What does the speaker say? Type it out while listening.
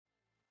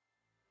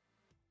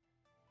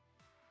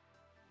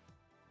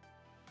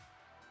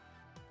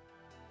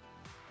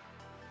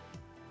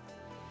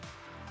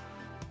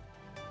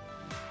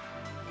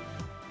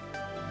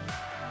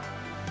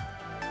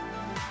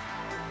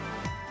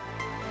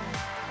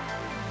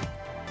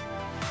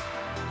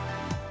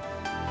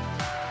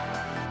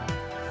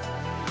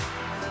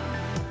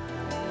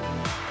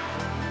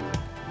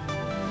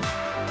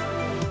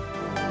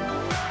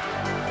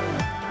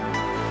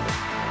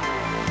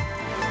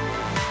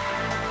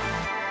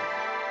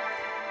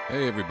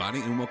Hey everybody,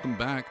 and welcome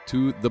back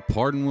to the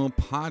Pardon Will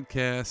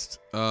podcast.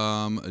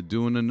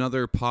 Doing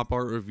another pop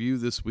art review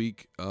this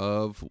week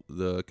of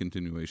the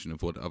continuation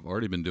of what I've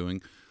already been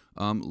doing,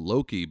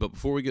 Loki. But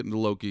before we get into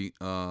Loki,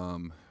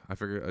 I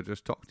figured I'd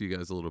just talk to you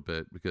guys a little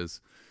bit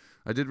because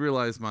I did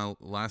realize my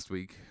last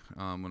week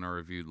when I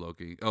reviewed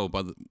Loki.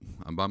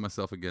 I'm by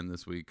myself again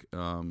this week.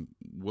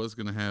 Was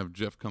gonna have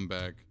Jeff come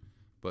back,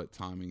 but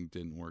timing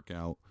didn't work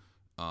out.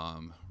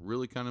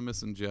 Really kind of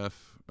missing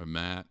Jeff or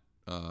Matt.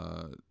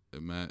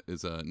 Matt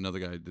is another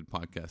guy I did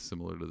podcasts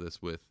similar to this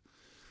with.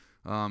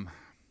 Kind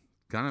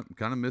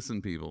of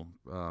missing people.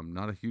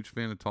 Not a huge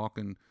fan of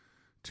talking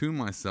to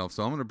myself,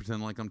 so I'm gonna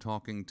pretend like I'm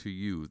talking to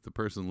you, the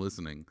person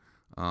listening.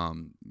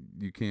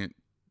 You can't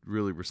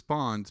really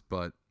respond,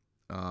 but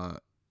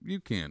you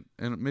can,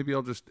 and maybe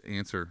I'll just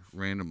answer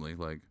randomly,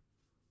 like,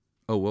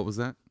 "Oh, what was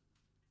that?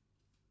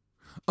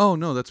 Oh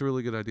no, that's a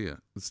really good idea."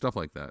 Stuff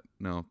like that.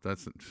 No,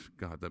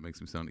 God, that makes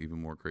me sound even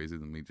more crazy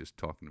than me just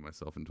talking to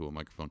myself into a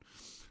microphone.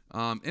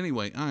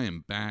 Anyway, I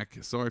am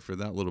back. Sorry for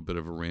that little bit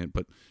of a rant,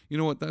 but you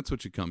know what? That's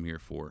what you come here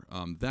for.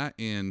 That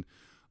and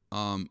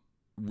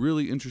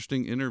really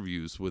interesting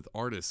interviews with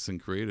artists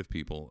and creative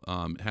people.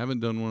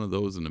 Haven't done one of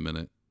those in a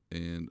minute,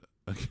 and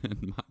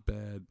again, my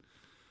bad.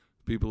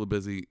 People are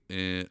busy,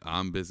 and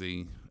I'm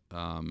busy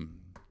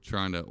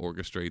trying to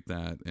orchestrate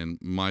that, and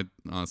my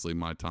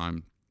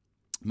time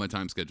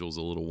schedule is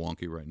a little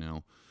wonky right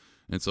now,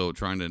 and so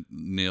trying to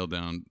nail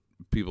down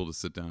people to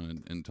sit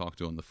down and talk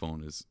to on the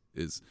phone is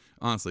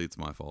honestly, it's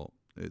my fault.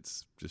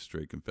 It's just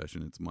straight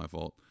confession. It's my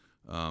fault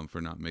for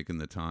not making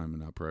the time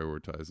and not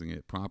prioritizing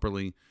it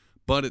properly,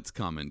 but it's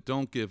coming.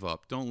 Don't give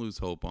up. Don't lose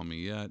hope on me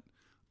yet.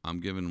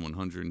 I'm giving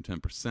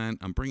 110%.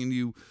 I'm bringing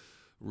you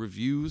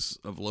reviews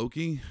of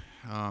Loki,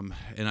 and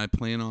I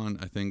plan on,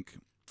 I don't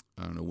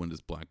know, when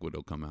does Black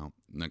Widow come out?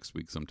 Next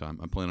week sometime.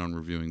 I plan on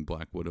reviewing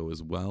Black Widow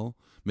as well.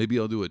 Maybe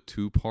I'll do a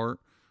 2-part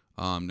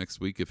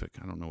next week I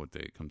don't know what day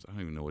it comes. I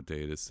don't even know what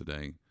day it is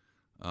today.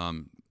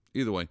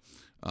 Either way,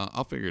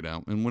 I'll figure it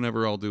out. And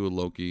whenever I'll do a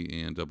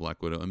Loki and a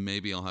Black Widow, and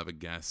maybe I'll have a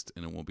guest,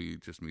 and it won't be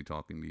just me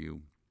talking to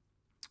you.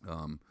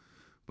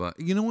 But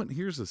you know what?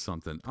 Here's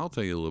something. I'll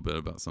tell you a little bit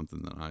about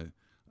something that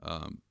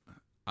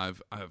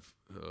I've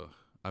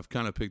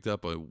kind of picked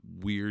up a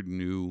weird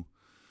new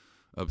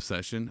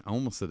obsession. I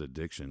almost said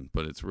addiction,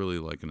 but it's really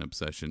like an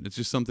obsession. It's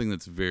just something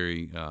that's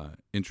very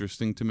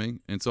interesting to me.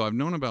 And so I've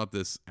known about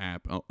this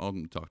app. I'll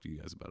talk to you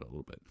guys about it a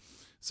little bit.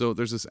 So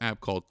there's this app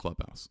called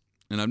Clubhouse.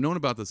 And I've known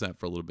about this app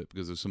for a little bit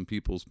because there's some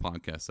people's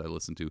podcasts I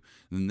listen to,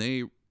 and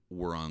they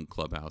were on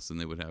Clubhouse, and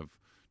they would have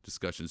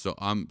discussions. So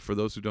for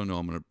those who don't know,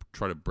 I'm going to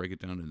try to break it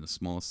down in the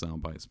smallest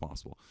sound bite as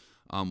possible.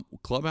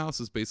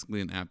 Clubhouse is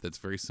basically an app that's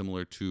very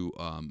similar to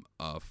a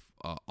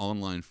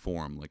online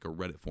forum, like a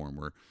Reddit forum,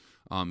 where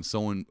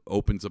someone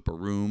opens up a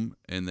room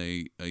and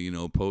they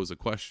pose a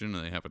question,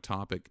 and they have a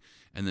topic,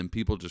 and then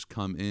people just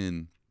come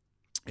in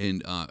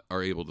and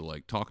are able to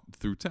like talk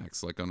through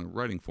text, like on a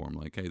writing form,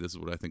 like, "Hey, this is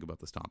what I think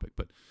about this topic."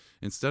 But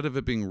instead of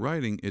it being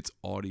writing, it's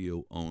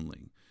audio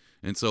only.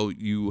 And so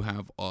you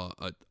have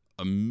a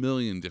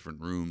million different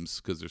rooms,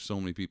 because there's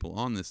so many people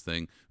on this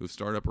thing, who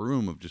start up a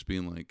room of just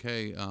being like,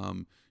 "Hey,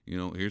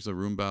 here's a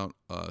room about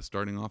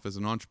starting off as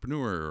an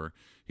entrepreneur," or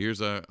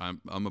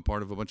I'm a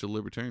part of a bunch of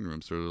libertarian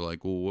rooms. So they're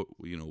like, "Well,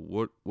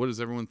 what does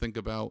everyone think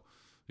about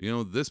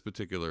this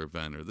particular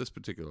event or this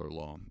particular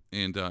law?"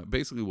 And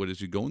basically, what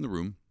is, you go in the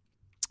room,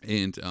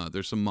 and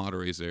there's some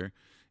moderators there,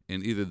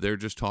 and either they're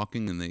just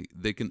talking, and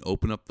they can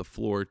open up the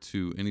floor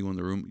to anyone in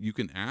the room. You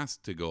can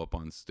ask to go up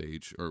on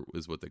stage, or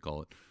is what they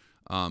call it,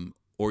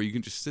 or you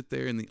can just sit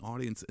there in the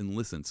audience and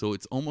listen. So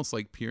it's almost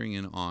like peering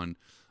in on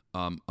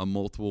a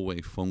multiple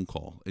way phone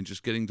call, and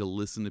just getting to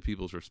listen to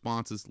people's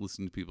responses,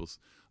 listen to people's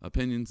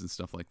opinions and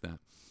stuff like that.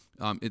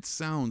 It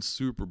sounds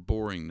super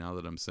boring now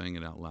that I'm saying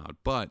it out loud,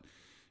 but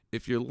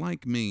if you're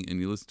like me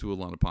and you listen to a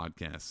lot of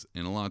podcasts,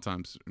 and a lot of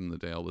times in the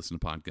day I'll listen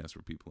to podcasts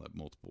where people have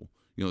multiple,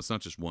 it's not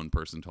just one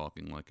person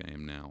talking like I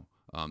am now.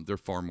 They're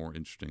far more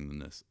interesting than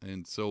this.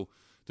 And so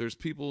there's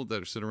people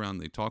that are sitting around,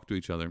 they talk to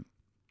each other,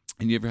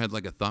 and you ever had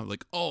like a thought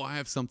like, "Oh, I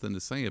have something to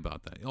say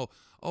about that.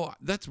 Oh,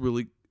 that's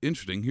really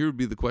interesting. Here would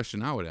be the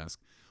question I would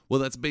ask." Well,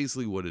 that's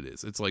basically what it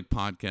is. It's like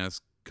podcasts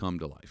come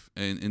to life.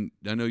 And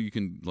I know you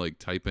can like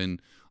type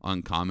in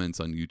on comments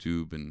on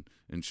YouTube and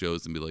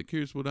shows and be like,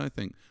 "Here's what I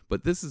think."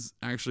 But this is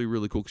actually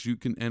really cool, because you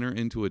can enter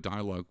into a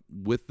dialogue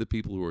with the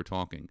people who are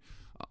talking.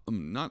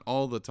 Not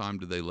all the time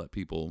do they let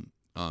people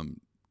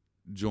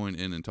join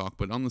in and talk,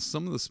 but on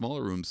some of the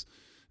smaller rooms,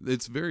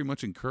 it's very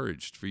much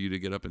encouraged for you to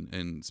get up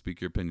and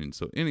speak your opinion.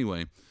 So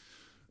anyway,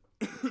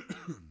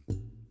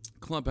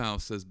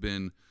 Clubhouse has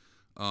been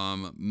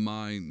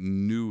my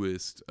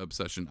newest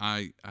obsession.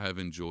 I have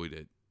enjoyed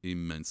it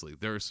immensely.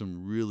 There are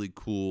some really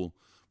cool,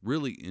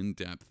 really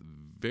in-depth,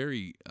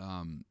 very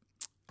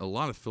a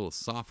lot of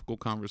philosophical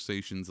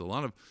conversations, a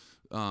lot of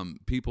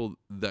people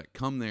that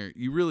come there.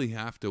 You really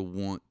have to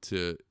want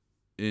to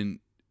I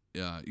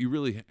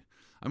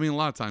mean, a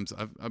lot of times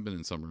I've been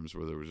in some rooms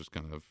where there was just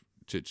kind of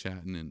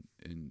chit-chatting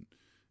and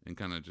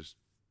kind of just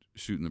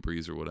shooting the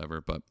breeze or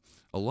whatever. But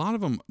a lot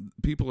of them,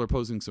 people are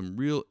posing some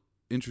real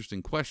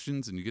interesting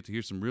questions, and you get to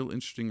hear some real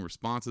interesting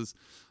responses.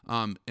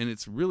 And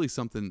it's really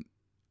something.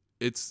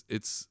 It's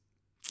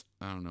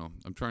I don't know.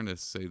 I'm trying to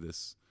say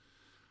this.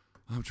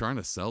 I'm trying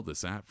to sell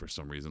this app for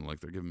some reason,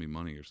 like they're giving me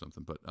money or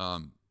something. But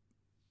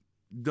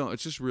no,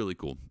 it's just really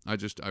cool. I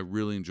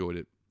really enjoyed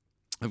it.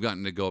 I've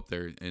gotten to go up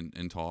there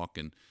and talk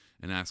and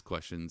ask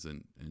questions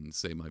and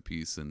say my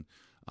piece. And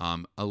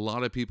a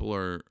lot of people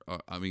are,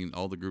 I mean,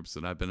 all the groups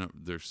that I've been up,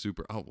 they're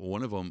super. Oh,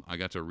 one of them, I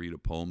got to read a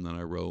poem that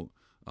I wrote.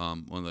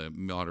 One of the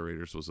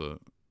moderators was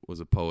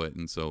a poet,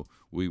 and so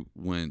we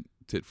went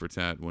tit for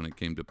tat when it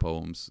came to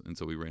poems, and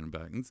so we ran them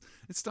back. And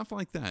it's stuff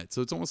like that.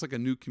 So it's almost like a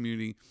new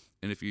community.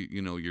 And if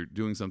you're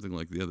doing something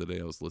like the other day,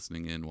 I was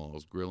listening in while I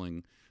was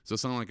grilling. So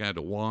it's not like I had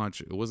to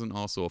watch. It wasn't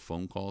also a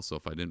phone call. So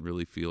if I didn't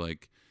really feel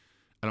like,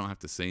 I don't have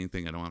to say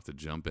anything. I don't have to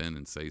jump in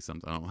and say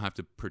something. I don't have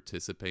to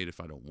participate if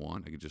I don't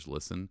want. I could just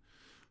listen.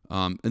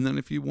 And then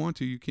if you want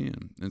to, you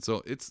can. And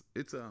so it's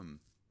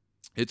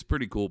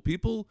pretty cool.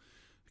 People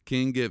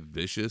can get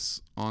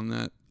vicious on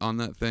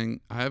that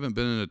thing. I haven't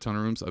been in a ton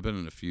of rooms. I've been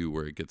in a few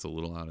where it gets a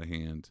little out of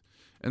hand,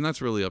 and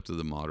that's really up to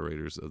the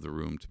moderators of the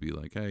room to be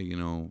like, hey,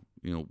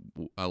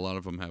 a lot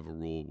of them have a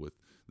rule with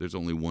there's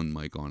only one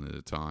mic on at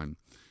a time,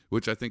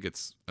 which I think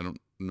I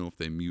don't know if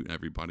they mute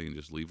everybody and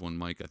just leave one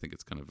mic. I think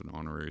it's kind of an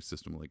honorary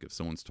system. Like if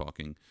someone's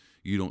talking,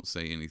 you don't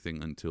say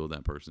anything until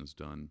that person's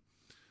done.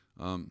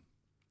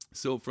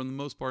 So for the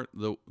most part,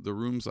 the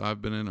rooms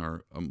I've been in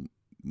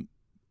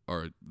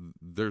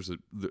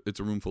it's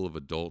a room full of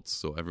adults,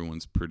 so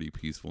everyone's pretty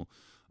peaceful.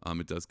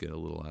 It does get a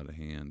little out of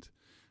hand.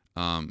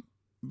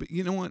 But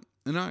you know what?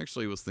 And I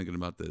actually was thinking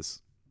about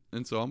this,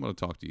 and so I'm going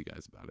to talk to you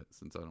guys about it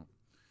since I don't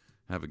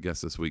have a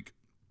guest this week.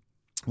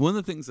 One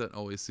of the things that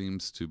always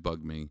seems to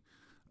bug me,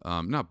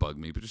 not bug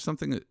me, but just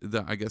something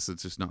that I guess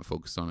it's just not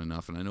focused on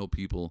enough. And I know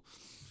people,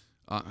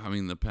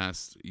 the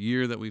past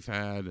year that we've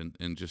had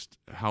and just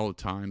how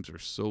times are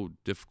so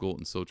difficult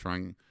and so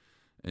trying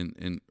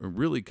and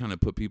really kind of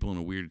put people in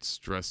a weird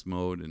stress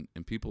mode,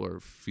 and people are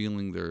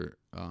feeling their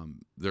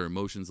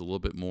emotions a little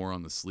bit more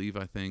on the sleeve,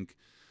 I think.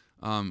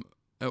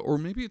 Or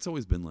maybe it's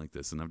always been like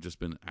this and I've just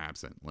been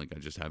absent, like I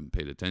just haven't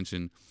paid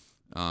attention.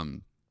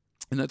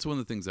 And that's one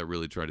of the things I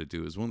really try to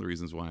do. Is one of the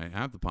reasons why I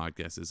have the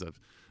podcast is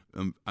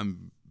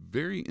I'm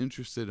very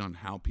interested on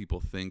how people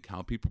think,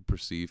 how people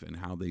perceive, and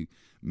how they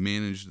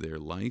manage their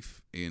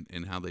life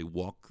and how they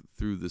walk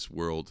through this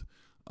world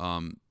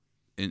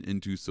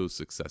and do so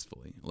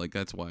successfully. Like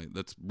that's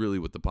really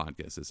what the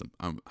podcast is.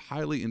 I'm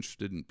highly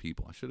interested in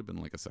people. I should have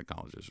been like a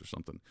psychologist or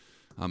something.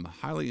 I'm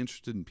highly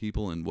interested in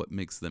people and what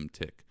makes them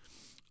tick.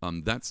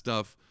 That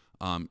stuff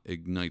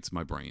ignites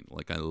my brain.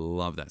 Like I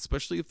love that,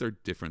 especially if they're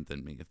different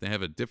than me. If they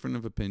have a difference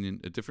of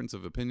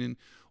opinion,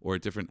 or a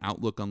different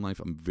outlook on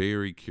life, I'm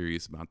very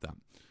curious about that.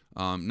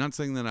 Not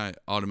saying that I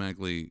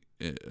automatically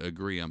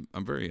agree. I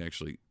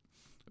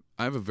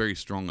have a very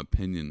strong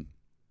opinion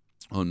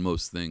on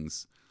most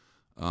things.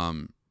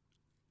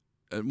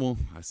 Well,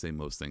 I say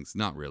most things,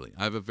 not really.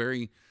 I have a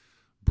very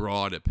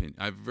broad opinion.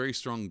 I have a very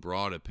strong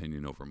broad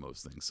opinion over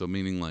most things. So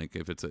meaning like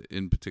if it's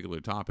in particular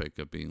topic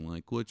of being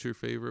like, what's your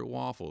favorite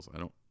waffles? I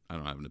don't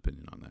have an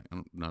opinion on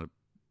that.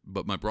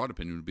 But my broad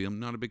opinion would be I'm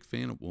not a big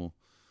fan of, well,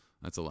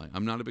 that's a lie.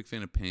 I'm not a big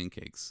fan of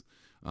pancakes.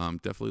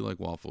 Definitely like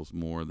waffles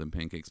more than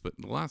pancakes. But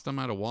the last time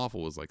I had a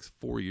waffle was like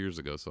 4 years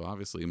ago. So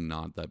obviously I'm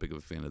not that big of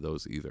a fan of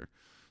those either.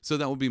 So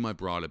that would be my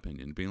broad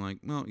opinion, being like,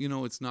 well,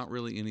 it's not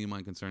really any of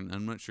my concern.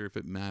 I'm not sure if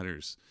it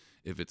matters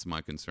if it's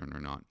my concern or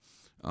not.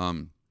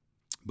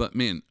 But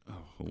man,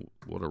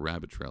 what a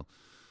rabbit trail.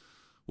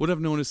 What I've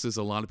noticed is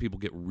a lot of people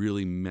get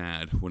really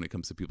mad when it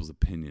comes to people's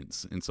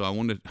opinions. And so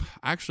I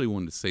actually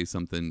wanted to say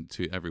something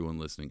to everyone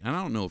listening. And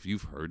I don't know if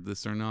you've heard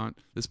this or not.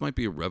 This might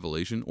be a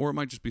revelation, or it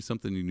might just be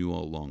something you knew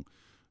all along.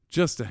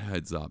 Just a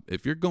heads up.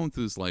 If you're going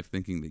through this life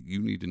thinking that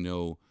you need to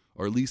know,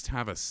 or at least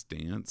have a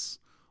stance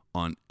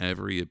on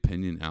every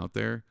opinion out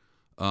there,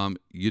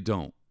 you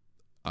don't.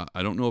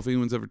 I don't know if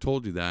anyone's ever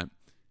told you that.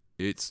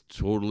 It's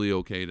totally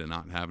okay to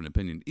not have an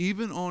opinion,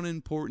 even on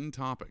important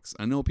topics.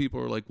 I know people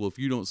are like, well, if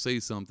you don't say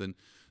something,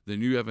 then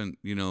you haven't,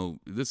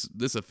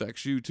 this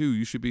affects you too.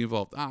 You should be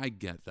involved. I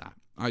get that.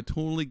 I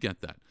totally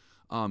get that.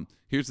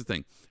 Here's the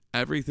thing.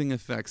 Everything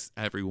affects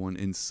everyone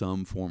in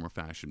some form or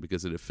fashion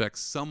because it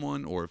affects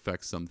someone or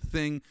affects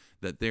something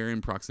that they're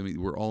in proximity.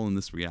 We're all in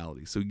this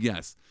reality. So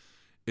yes,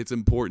 it's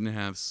important to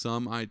have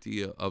some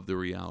idea of the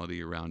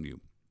reality around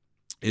you.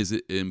 Is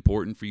it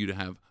important for you to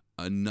have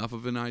enough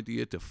of an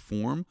idea to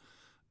form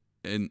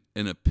an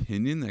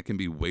opinion that can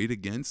be weighed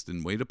against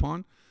and weighed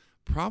upon?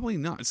 Probably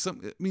not.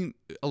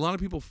 A lot of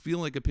people feel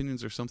like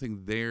opinions are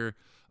something there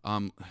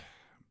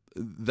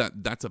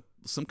that's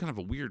some kind of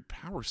a weird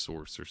power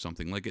source or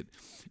something. Like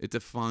it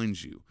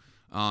defines you.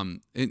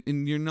 And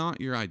you're not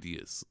your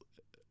ideas.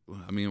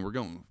 We're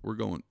going.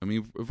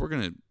 If we're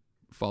gonna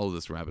follow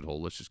this rabbit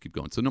hole, let's just keep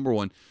going. So number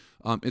one,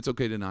 it's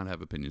okay to not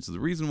have opinions. So the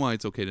reason why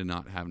it's okay to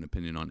not have an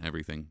opinion on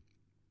everything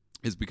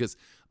is because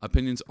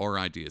opinions are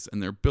ideas,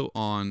 and they're built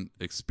on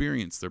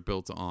experience. They're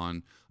built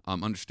on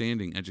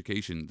understanding,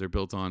 education. They're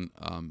built on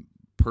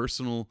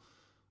personal.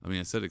 I mean,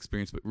 I said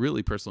experience, but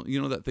really personal.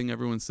 You know that thing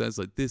everyone says,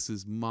 like, this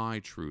is my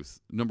truth.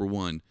 Number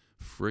one,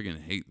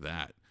 friggin' hate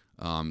that.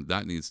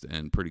 That needs to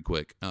end pretty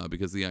quick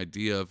because the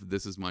idea of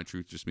this is my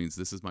truth just means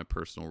this is my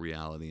personal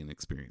reality and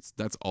experience.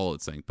 That's all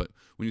it's saying. But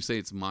when you say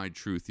it's my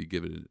truth, you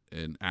give it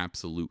an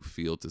absolute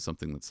feel to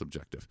something that's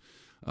subjective.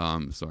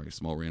 Sorry,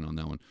 small rant on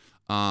that one.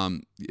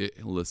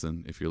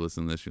 Listen, if you're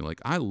listening to this, you're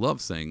like, I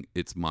love saying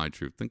it's my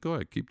truth. Then go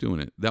ahead, keep doing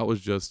it. That was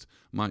just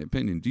my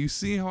opinion. Do you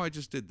see how I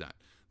just did that?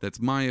 That's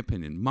my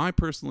opinion, my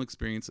personal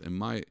experience, and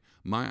my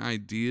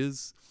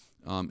ideas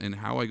and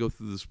how I go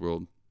through this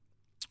world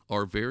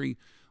are very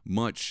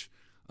much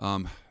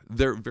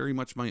they're very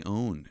much my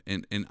own,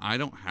 and I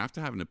don't have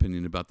to have an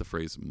opinion about the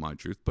phrase my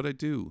truth, but I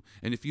do.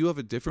 And if you have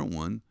a different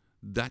one,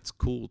 that's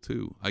cool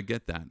too. I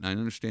get that, and I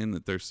understand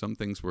that there's some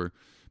things where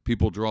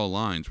people draw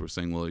lines. We're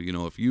saying, well, you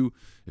know, if you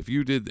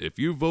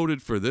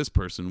voted for this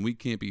person, we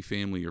can't be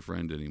family or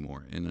friend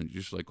anymore. And I'm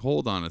just like,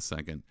 hold on a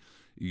second,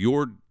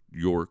 your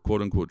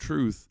quote unquote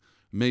truth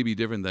may be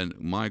different than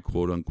my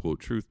quote unquote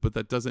truth, but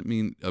that doesn't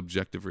mean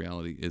objective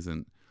reality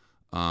isn't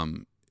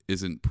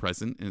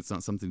present, and it's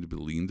not something to be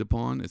leaned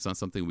upon. It's not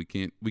something we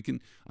can.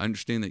 I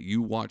understand that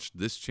you watched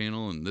this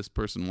channel and this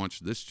person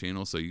watched this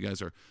channel, so you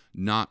guys are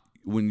not,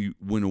 when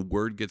a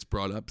word gets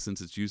brought up, since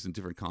it's used in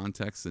different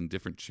contexts and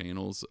different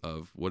channels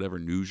of whatever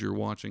news you're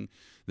watching,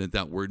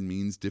 that word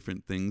means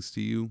different things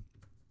to you.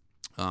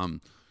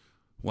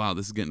 Wow,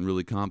 this is getting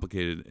really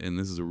complicated, and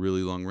this is a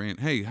really long rant.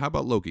 Hey, how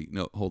about Loki?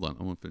 No, hold on,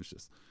 I want to finish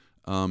this.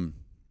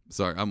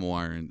 Sorry, I'm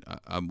wiring.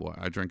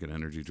 I drank an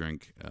energy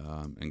drink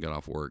and got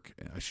off work.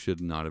 I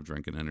should not have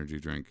drank an energy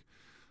drink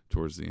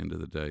towards the end of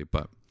the day.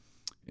 But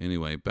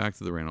anyway, back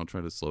to the rant. I'll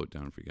try to slow it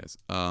down for you guys.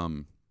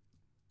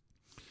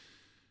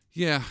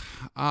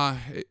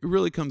 It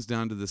really comes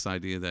down to this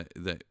idea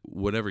that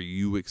whatever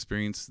you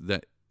experience,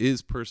 that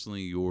is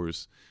personally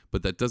yours,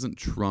 but that doesn't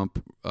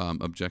trump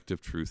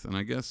objective truth. And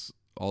I guess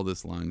all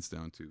this lines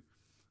down to,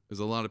 there's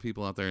a lot of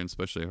people out there, and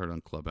especially I heard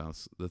on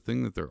Clubhouse, the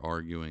thing that they're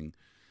arguing,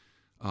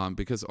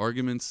 because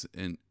arguments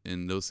and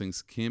those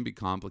things can be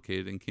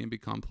complicated and can be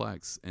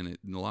complex, and a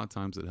lot of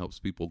times it helps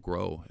people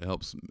grow. It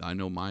helps. I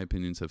know my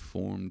opinions have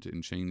formed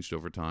and changed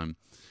over time.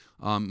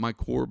 My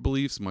core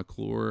beliefs, my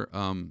core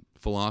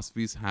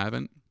philosophies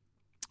haven't,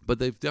 but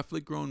they've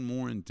definitely grown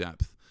more in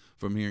depth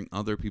from hearing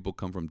other people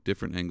come from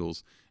different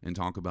angles and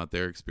talk about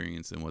their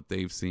experience and what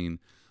they've seen.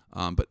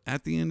 But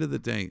at the end of the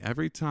day,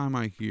 every time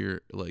I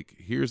hear, like,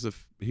 here's a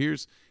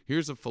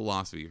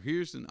philosophy, or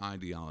here's an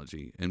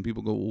ideology, and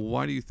people go, well,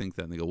 why do you think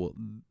that? And they go, well,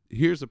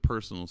 here's a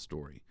personal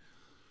story.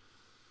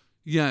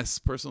 Yes,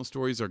 personal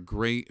stories are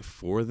great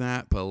for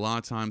that, but a lot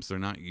of times they're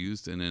not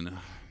used in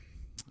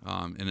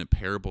a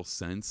parable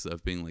sense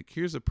of being like,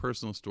 here's a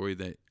personal story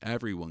that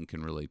everyone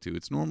can relate to.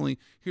 It's normally,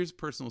 here's a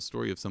personal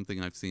story of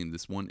something I've seen,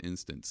 this one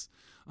instance.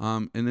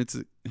 And it's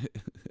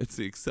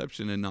the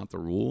exception and not the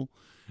rule.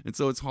 And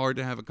so it's hard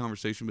to have a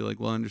conversation, be like,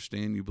 well, I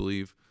understand you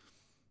believe,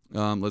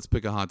 let's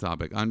pick a hot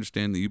topic. I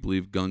understand that you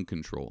believe gun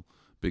control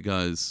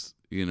because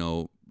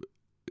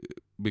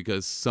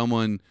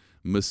someone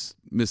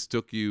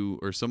mistook you,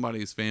 or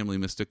somebody's family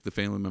mistook the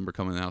family member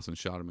coming in the house and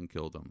shot him and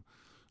killed him.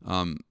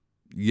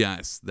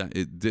 Yes,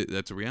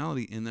 that's a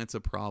reality, and that's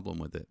a problem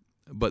with it.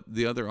 But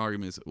the other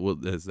argument is, well,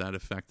 does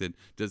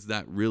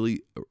that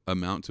really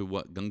amount to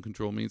what gun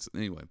control means?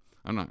 Anyway,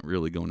 I'm not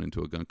really going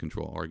into a gun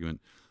control argument.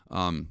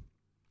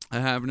 I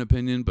have an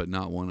opinion, but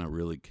not one I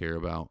really care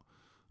about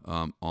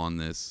on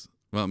this.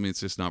 Well, I mean,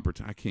 it's just not,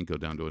 I can't go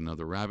down to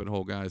another rabbit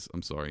hole, guys.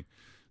 I'm sorry.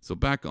 So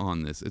back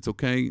on this. It's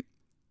okay.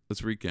 Let's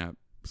recap,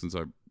 since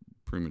I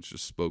pretty much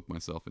just spoke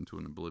myself into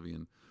an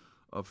oblivion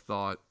of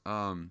thought.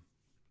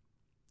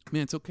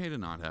 Man, it's okay to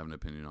not have an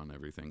opinion on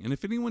everything. And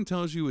if anyone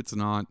tells you it's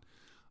not,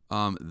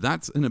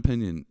 that's an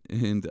opinion.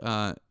 And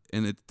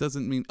it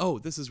doesn't mean, oh,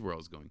 this is where I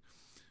was going.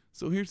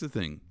 So here's the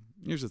thing,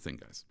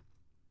 guys.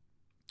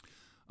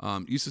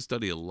 Used to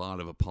study a lot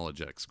of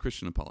apologetics,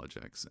 Christian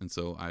apologetics. And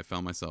so I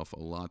found myself a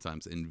lot of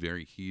times in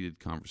very heated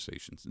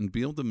conversations, and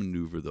be able to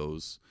maneuver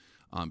those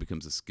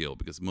becomes a skill,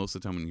 because most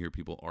of the time when you hear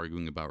people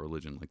arguing about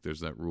religion, like there's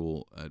that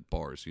rule at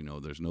bars,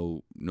 there's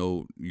no,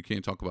 you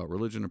can't talk about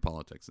religion or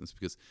politics. And it's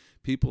because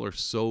people are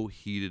so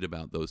heated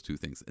about those two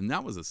things. And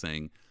that was a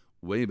saying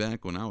way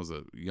back when I was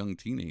a young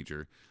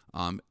teenager.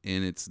 And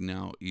it's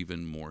now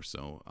even more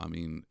so. I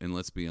mean, and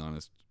let's be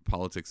honest,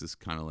 politics is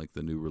kind of like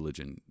the new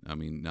religion. I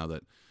mean, now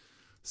that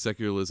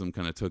secularism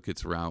kind of took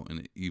its route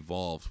and it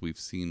evolved, we've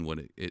seen what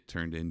it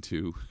turned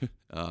into.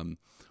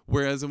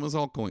 Whereas it was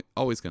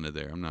always kind of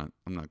there. I'm not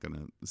going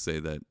to say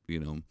that,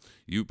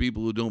 you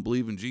people who don't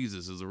believe in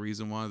Jesus is the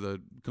reason why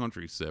the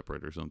country's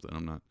separate or something.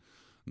 I'm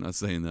not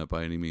saying that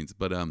by any means,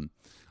 but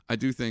I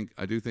do think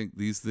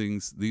these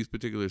things, these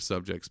particular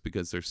subjects,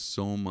 because there's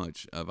so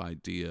much of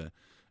idea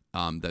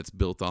that's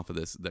built off of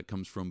this, that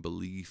comes from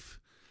belief,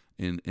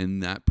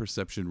 and that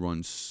perception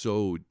runs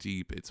so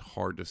deep, it's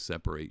hard to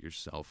separate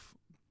yourself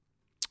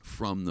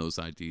from those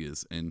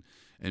ideas. And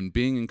And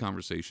being in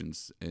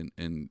conversations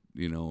and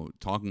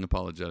talking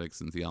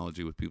apologetics and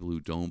theology with people who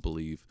don't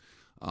believe,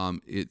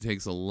 it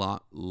takes a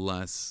lot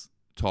less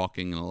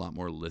talking and a lot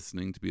more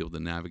listening to be able to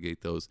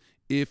navigate those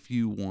if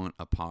you want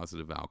a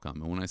positive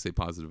outcome. And when I say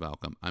positive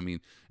outcome, I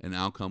mean an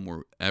outcome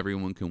where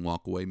everyone can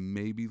walk away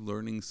maybe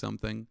learning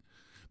something,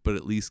 but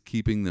at least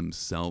keeping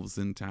themselves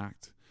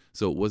intact.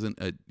 So it wasn't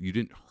you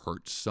didn't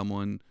hurt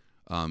someone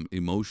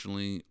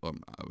emotionally, or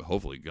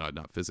hopefully God,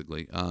 not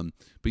physically,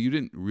 but you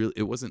didn't really,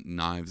 it wasn't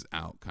knives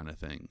out kind of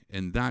thing.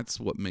 And that's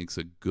what makes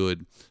a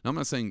good, I'm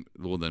not saying,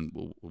 well,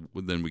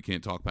 then we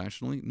can't talk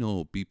passionately.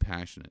 No, be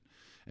passionate.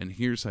 And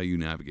here's how you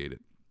navigate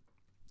it.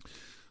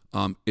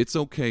 It's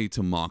okay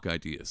to mock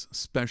ideas,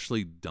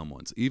 especially dumb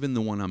ones. Even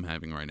the one I'm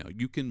having right now,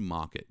 you can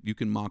mock it. You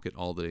can mock it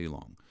all day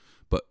long.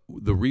 But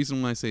the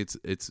reason why I say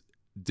it's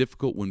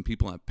difficult when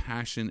people have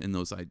passion and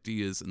those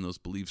ideas and those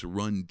beliefs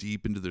run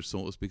deep into their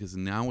souls, because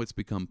now it's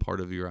become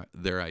part of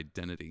their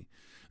identity.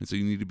 And so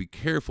you need to be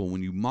careful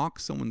when you mock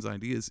someone's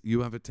ideas.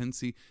 You have a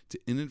tendency to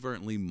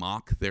inadvertently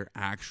mock their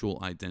actual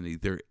identity,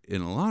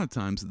 and a lot of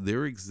times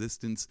their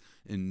existence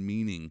and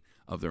meaning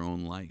of their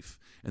own life.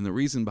 And the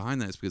reason behind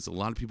that is because a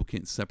lot of people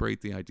can't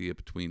separate the idea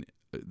between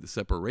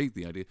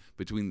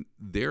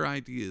their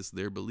ideas,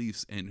 their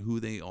beliefs, and who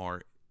they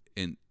are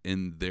in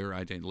their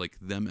identity, like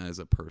them as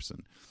a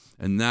person.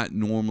 And that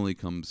normally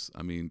comes,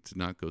 to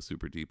not go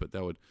super deep, but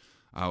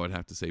I would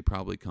have to say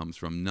probably comes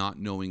from not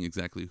knowing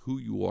exactly who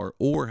you are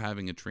or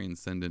having a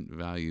transcendent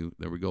value.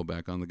 There we go,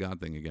 back on the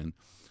God thing again.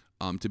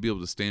 To be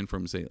able to stand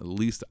firm and say, at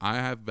least I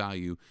have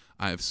value.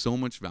 I have so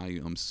much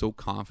value. I'm so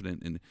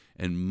confident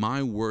in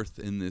my worth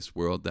in this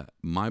world that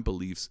my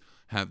beliefs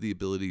have the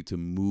ability to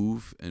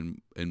move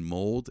and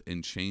mold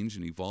and change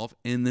and evolve,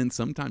 and then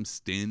sometimes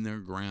stand their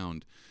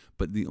ground.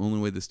 But the only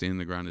way to stand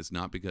their ground is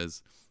not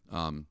because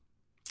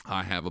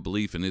I have a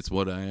belief and it's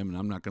what I am and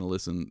I'm not going to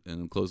listen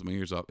and close my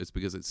ears off. It's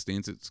because it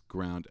stands its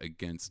ground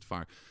against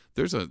fire.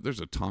 There's a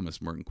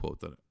Thomas Merton quote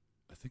that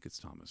I think it's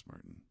Thomas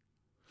Merton.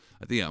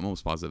 I'm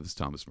almost positive it's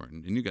Thomas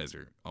Merton, and you guys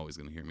are always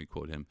going to hear me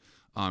quote him.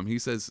 He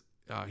says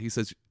when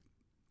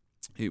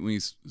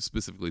he's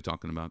specifically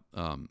talking about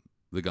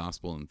the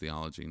gospel and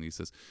theology, and he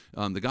says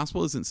the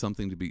gospel isn't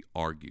something to be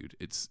argued.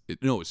 It's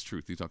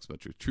truth. He talks about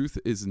truth. Truth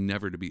is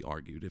never to be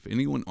argued. If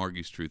anyone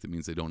argues truth, it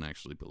means they don't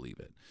actually believe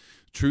it.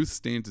 Truth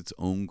stands its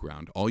own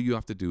ground. All you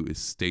have to do is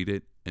state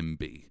it and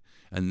be.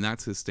 And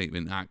that's his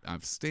statement.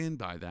 I've stand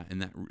by that,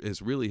 and that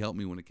has really helped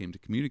me when it came to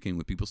communicating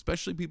with people,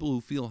 especially people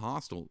who feel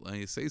hostile.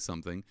 I say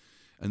something,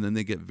 and then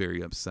they get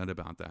very upset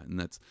about that. And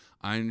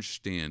I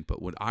understand,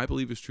 but what I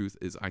believe is truth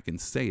is I can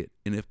say it.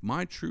 And if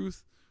my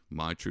truth,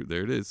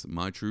 there it is,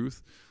 my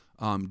truth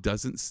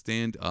doesn't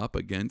stand up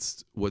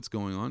against what's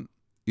going on,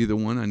 either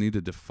one, I need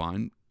to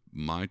define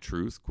my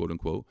truth, quote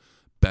unquote,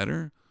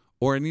 better,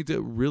 or I need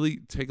to really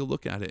take a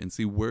look at it and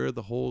see where are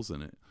the holes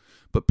in it.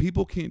 But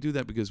people can't do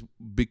that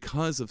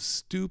because of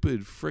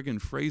stupid friggin'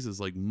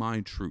 phrases like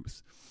my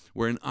truth,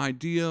 where an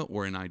idea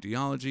or an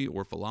ideology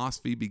or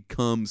philosophy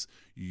becomes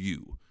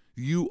you.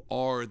 You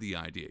are the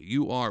idea.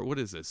 You are, what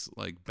is this,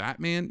 like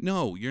Batman?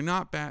 No, you're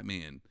not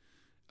Batman.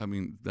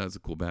 That's a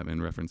cool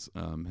Batman reference,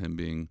 him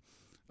being,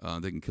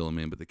 they can kill a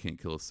man, but they can't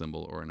kill a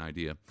symbol or an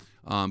idea.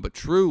 But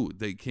true,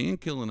 they can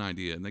kill an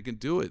idea, and they can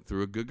do it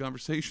through a good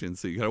conversation,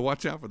 so you got to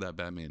watch out for that,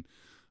 Batman.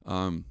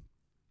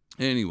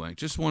 Anyway,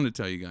 just wanted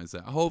to tell you guys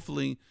that.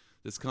 Hopefully,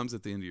 this comes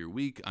at the end of your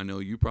week. I know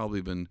you've probably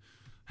been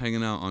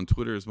hanging out on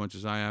Twitter as much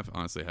as I have.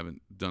 Honestly, I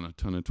haven't done a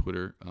ton of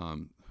Twitter.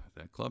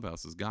 That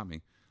Clubhouse has got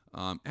me.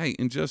 Hey,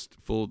 and just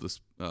full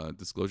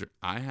disclosure,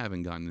 I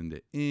haven't gotten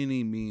into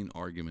any mean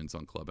arguments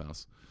on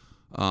Clubhouse.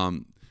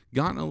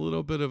 Gotten a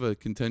little bit of a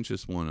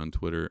contentious one on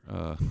Twitter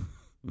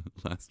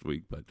last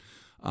week, but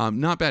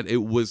not bad. It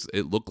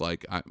looked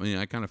like, I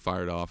kind of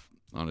fired off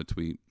on a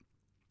tweet,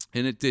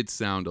 and it did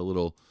sound a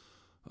little,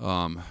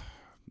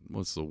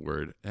 what's the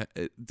word?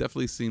 It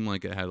definitely seemed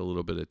like it had a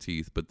little bit of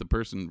teeth, but the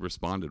person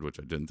responded, which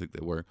I didn't think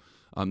they were.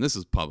 This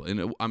is public,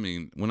 and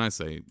when I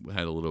say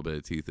had a little bit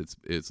of teeth,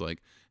 it's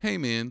like, hey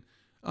man,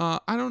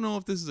 I don't know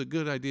if this is a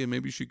good idea.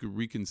 Maybe you could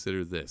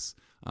reconsider this.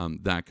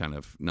 That kind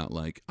of, not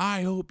like,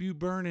 I hope you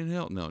burn in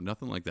hell. No,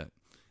 nothing like that.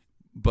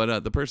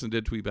 But the person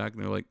did tweet back,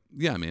 and they're like,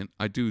 yeah, man,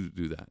 I do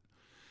that.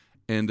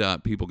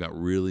 And people got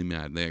really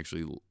mad. They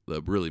actually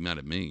really mad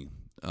at me.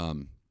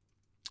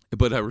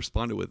 But I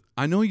responded with,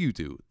 I know you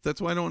do. That's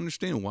why I don't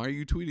understand. Why are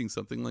you tweeting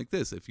something like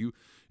this? If you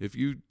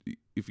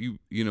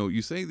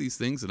say these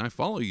things and I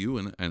follow you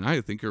and I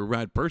think you're a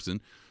rad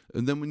person,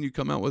 and then when you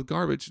come out with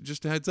garbage,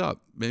 just a heads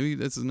up, maybe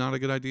this is not a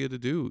good idea to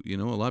do. A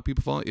lot of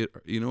people follow it.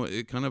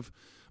 It kind of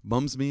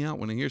bums me out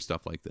when I hear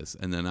stuff like this.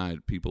 And then I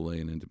had people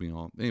laying into me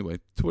all. Anyway,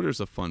 Twitter's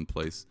a fun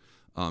place.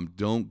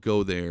 Don't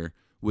go there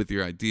with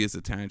your ideas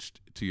attached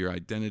to your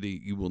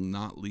identity. You will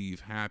not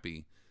leave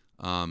happy.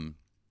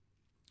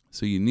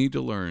 So you need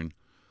to learn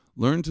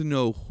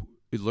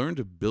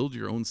to build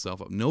your own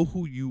self up, know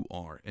who you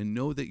are, and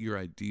know that your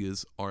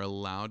ideas are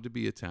allowed to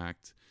be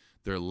attacked.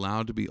 They're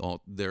allowed to be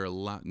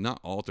not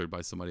altered by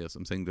somebody else.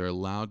 I'm saying they're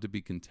allowed to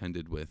be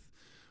contended with.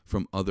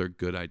 from other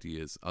good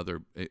ideas.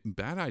 Other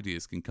bad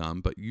ideas can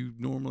come, but you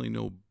normally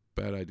know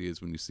bad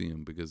ideas when you see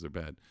them because they're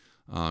bad.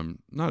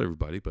 Not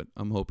everybody, but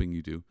I'm hoping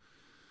you do.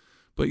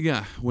 But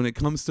yeah, when it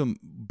comes to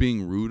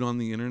being rude on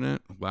the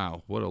internet,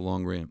 wow, what a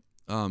long rant.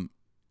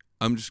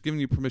 I'm just giving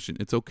you permission.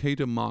 It's okay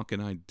to mock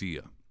an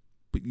idea,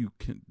 but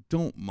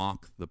don't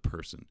mock the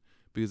person,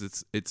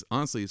 because it's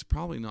honestly, it's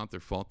probably not their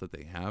fault that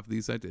they have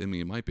these ideas. I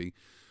mean, it might be,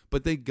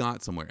 but they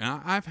got somewhere.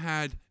 And I've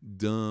had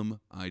dumb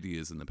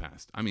ideas in the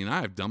past. I mean,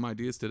 I have dumb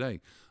ideas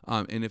today.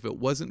 And if it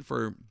wasn't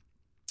for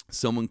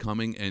someone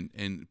coming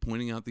and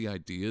pointing out the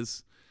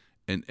ideas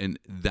and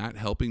that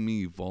helping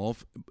me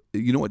evolve,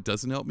 you know what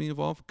doesn't help me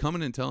evolve?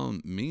 Coming and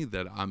telling me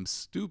that I'm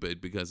stupid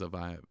because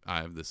I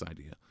have this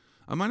idea.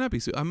 I might not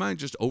be. I might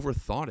just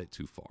overthought it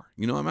too far.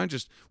 You know, I might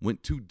just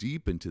went too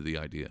deep into the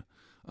idea.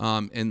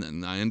 And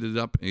then I ended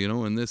up,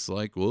 in this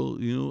like, well,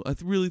 I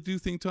really do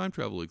think time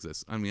travel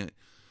exists. I mean,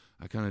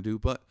 I kind of do,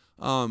 but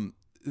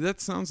that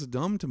sounds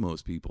dumb to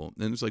most people.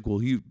 And it's like, well,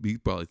 he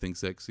probably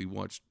thinks that because he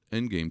watched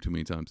Endgame too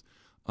many times.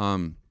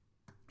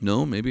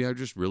 No, maybe I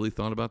just really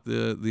thought about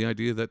the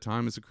idea that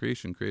time is a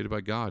creation created by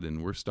God,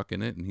 and we're stuck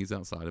in it, and he's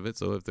outside of it.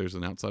 So if there's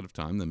an outside of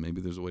time, then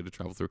maybe there's a way to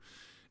travel through.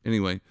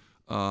 Anyway,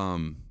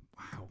 wow.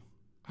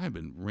 I've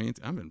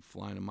been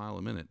flying a mile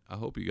a minute. I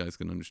hope you guys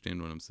can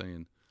understand what I'm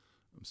saying.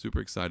 I'm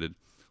super excited.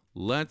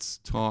 Let's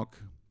talk.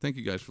 Thank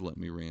you guys for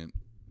letting me rant.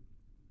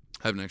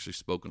 I haven't actually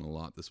spoken a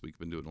lot this week.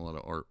 Been doing a lot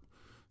of art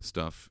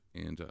stuff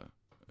and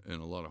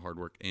a lot of hard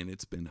work. And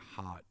it's been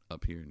hot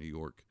up here in New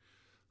York.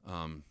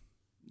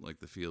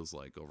 Like the feels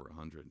like over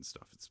 100 and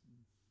stuff. It's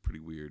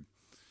pretty weird.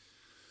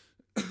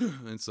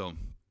 And so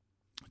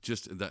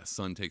just that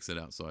sun takes it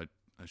out. So I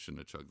shouldn't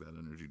have chugged that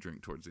energy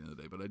drink towards the end of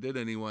the day, but I did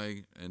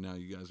anyway, and now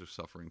you guys are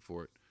suffering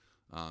for it.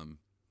 And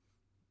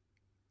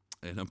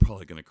I'm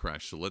probably going to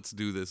crash, so let's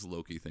do this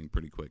Loki thing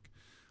pretty quick.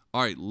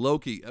 All right,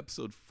 Loki,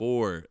 episode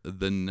 4,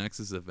 the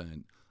Nexus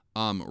event.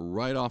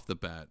 Right off the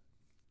bat,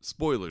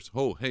 spoilers.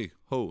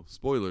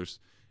 Spoilers.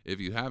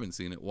 If you haven't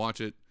seen it, watch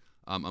it.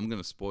 I'm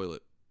going to spoil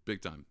it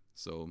big time.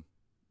 So,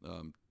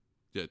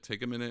 yeah,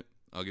 take a minute.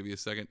 I'll give you a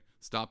second.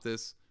 Stop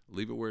this.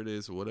 Leave it where it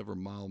is, or whatever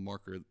mile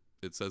marker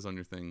it says on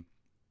your thing.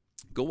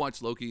 Go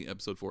watch Loki,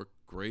 episode 4.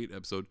 Great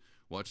episode.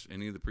 Watch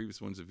any of the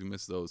previous ones if you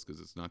missed those, because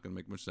it's not going to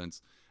make much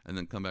sense. And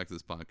then come back to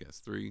this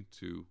podcast. 3,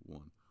 2,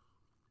 1.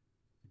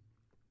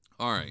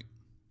 All right.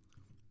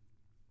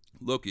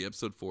 Loki,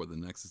 episode 4, the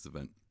Nexus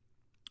event.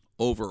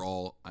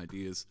 Overall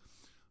ideas.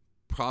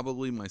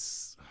 Probably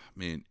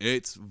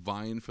it's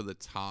vying for the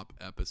top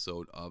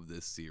episode of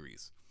this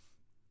series.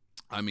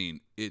 I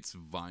mean, it's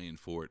vying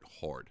for it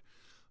hard.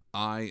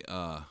 I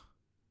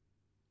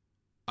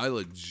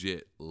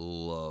legit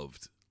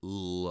loved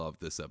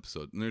this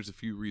episode, and there's a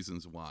few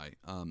reasons why.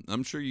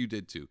 I'm sure you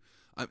did too.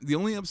 The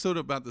only episode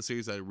about the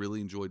series I really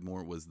enjoyed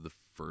more was the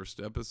first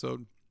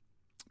episode,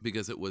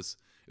 because it was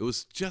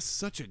just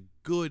such a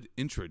good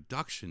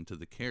introduction to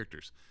the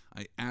characters.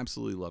 I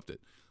absolutely loved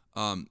it.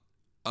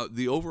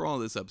 The overall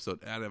of this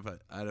episode, out of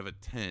a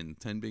 10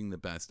 being the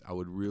best, I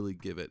would really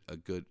give it a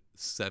good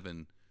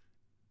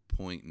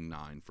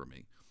 7.9 for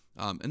me.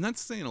 And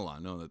that's saying a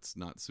lot. No, that's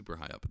not super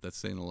high up, but that's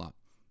saying a lot.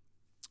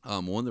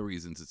 One of the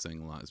reasons it's saying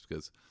a lot is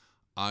because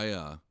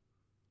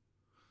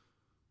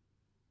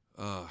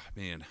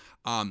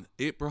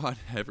it brought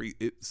I'm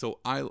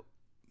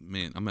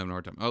having a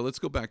hard time. Oh, let's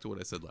go back to what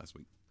I said last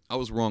week. I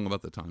was wrong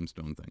about the time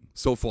stone thing.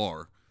 So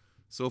far,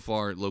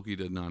 Loki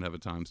did not have a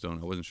time stone.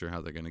 I wasn't sure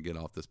how they're going to get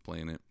off this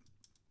planet.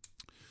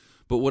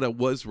 But what I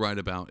was right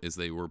about is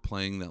they were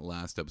playing that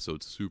last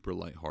episode super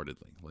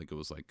lightheartedly. Like, it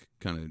was like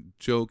kind of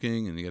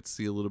joking, and you got to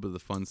see a little bit of the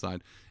fun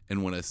side.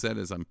 And what I said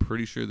is I'm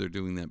pretty sure they're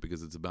doing that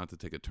because it's about to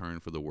take a turn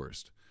for the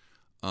worst.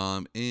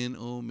 And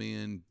oh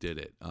man, did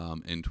it.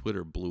 And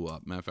Twitter blew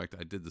up. Matter of fact,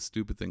 I did the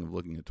stupid thing of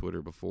looking at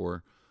Twitter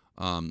before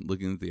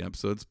looking at the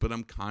episodes, but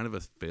I'm kind of a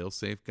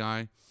fail-safe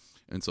guy.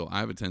 And so I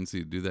have a tendency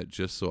to do that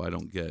just so I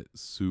don't get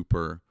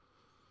super...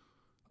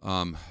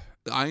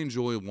 I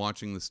enjoy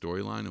watching the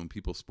storyline, and when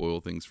people spoil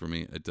things for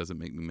me, it doesn't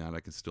make me mad. I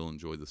can still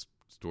enjoy the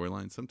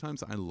storyline.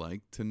 Sometimes I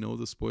like to know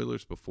the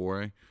spoilers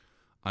before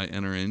I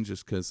enter in,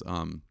 just because, I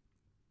don't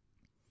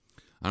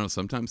know,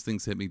 sometimes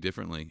things hit me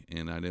differently,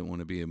 and I didn't want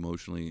to be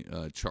emotionally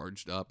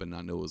charged up and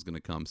not know what was going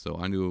to come. So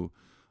I knew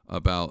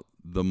about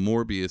the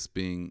Morbius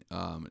being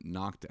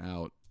knocked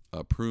out,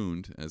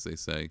 pruned, as they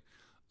say,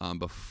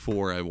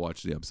 before I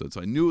watched the episode.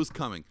 So I knew it was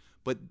coming.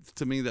 But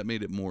to me, that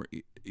made it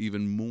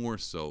even more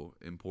so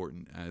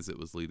important as it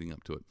was leading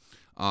up to it.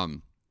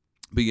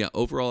 But yeah,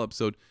 overall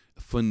episode,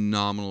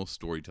 phenomenal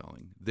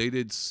storytelling. They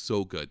did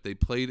so good. They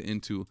played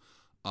into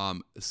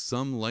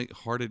some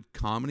lighthearted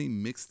comedy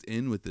mixed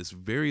in with this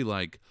very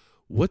like,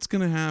 what's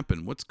going to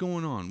happen? What's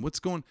going on?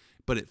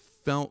 But it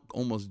felt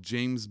almost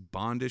James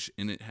Bondish,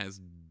 and it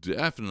has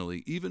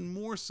definitely even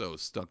more so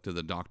stuck to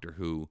the Doctor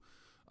Who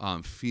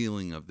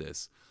feeling of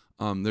this.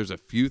 There's a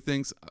few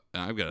things.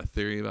 I've got a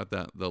theory about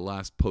that. The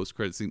last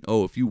post-credit scene.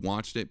 Oh, if you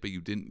watched it, but you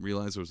didn't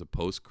realize there was a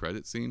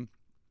post-credit scene,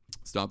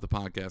 stop the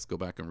podcast, go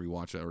back and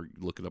rewatch it, or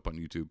look it up on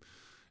YouTube.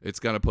 It's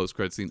got a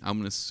post-credit scene.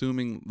 I'm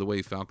assuming the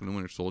way Falcon and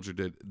Winter Soldier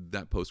did,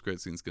 that post-credit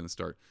scene is going to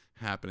start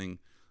happening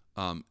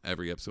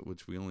every episode,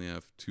 which we only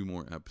have 2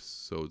 more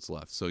episodes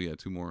left. So, yeah,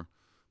 2 more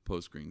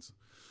post-screens.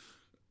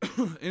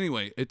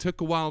 Anyway, it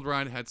took a wild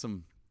ride. Had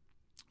some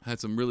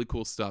really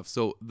cool stuff.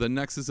 So, the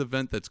Nexus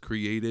event that's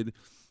created,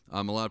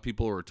 a lot of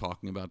people are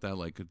talking about that.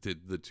 Like,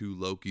 did the 2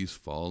 Lokis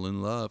fall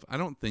in love? I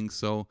don't think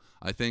so.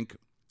 I think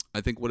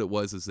what it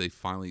was is they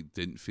finally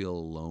didn't feel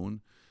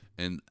alone.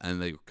 And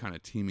they were kind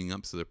of teaming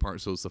up, so they're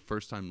part. So it's the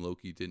first time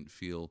Loki didn't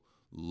feel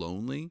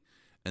lonely,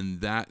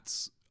 and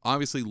that's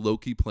obviously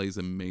Loki plays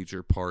a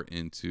major part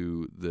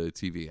into the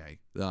TVA.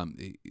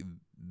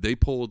 They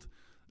pulled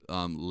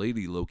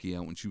Lady Loki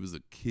out when she was a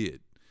kid.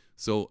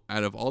 So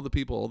out of all the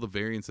people, all the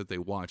variants that they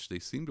watch, they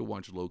seem to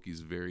watch Loki's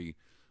very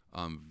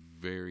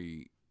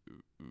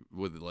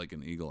with like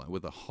an eagle eye,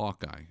 with a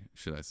Hawkeye,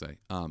 should I say?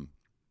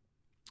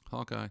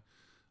 Hawkeye.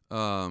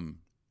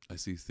 I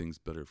see things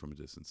better from a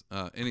distance.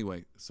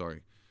 Anyway,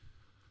 sorry.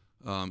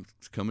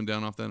 Coming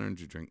down off that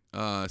energy drink.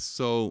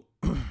 So,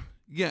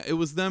 yeah, it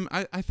was them.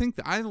 I think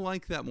that I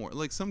like that more.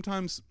 Like,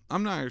 sometimes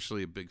I'm not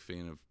actually a big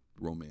fan of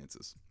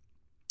romances.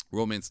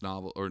 Romance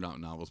novel, or not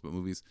novels, but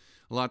movies.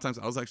 A lot of times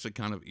I was actually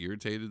kind of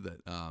irritated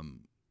that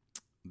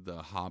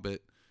The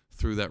Hobbit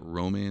threw that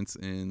romance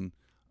in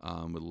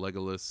with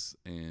Legolas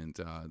and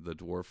the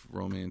dwarf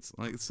romance.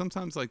 Like,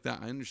 sometimes like that,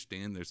 I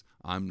understand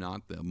I'm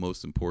not the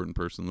most important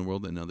person in the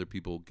world, and other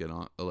people get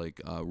on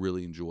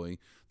really enjoy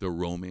the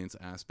romance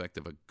aspect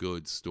of a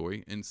good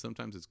story. And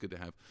sometimes it's good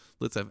to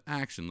let's have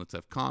action, let's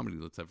have comedy,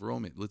 let's have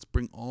romance, let's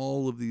bring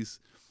all of these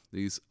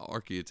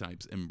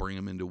archetypes and bring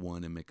them into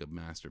one and make a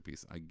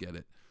masterpiece. I get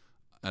it.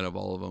 Out of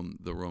all of them,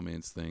 the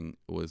romance thing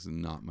was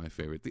not my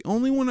favorite. The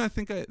only one I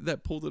think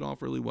that pulled it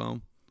off really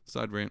well,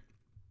 side rant,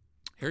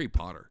 Harry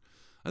Potter.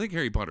 I think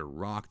Harry Potter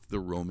rocked the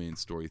romance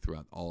story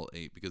throughout all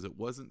 8, because it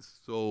wasn't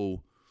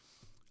so,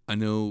 I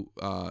know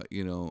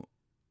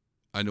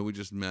we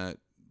just met,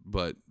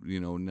 but,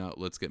 now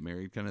let's get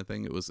married kind of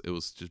thing. It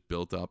was just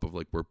built up of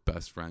like, we're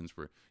best friends.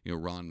 We're,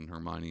 Ron and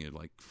Hermione are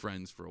like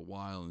friends for a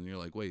while, and you're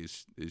like, wait,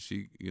 is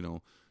she,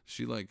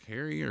 she like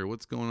Harry, or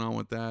what's going on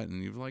with that?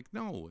 And you're like,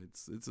 no,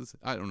 it's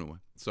I don't know.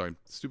 Sorry,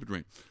 stupid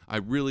rant. I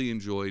really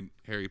enjoyed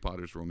Harry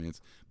Potter's romance,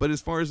 but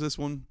as far as this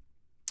one,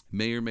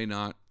 may or may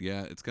not.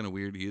 Yeah, it's kind of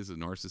weird. He is a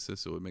narcissist,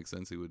 so it makes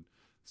sense he would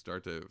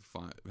start to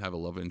have a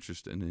love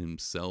interest in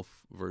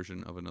himself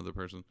version of another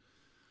person.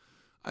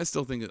 I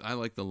still think I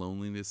like the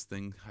loneliness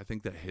thing. I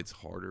think that hits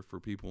harder for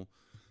people.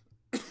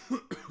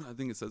 I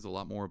think it says a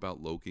lot more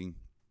about Loki.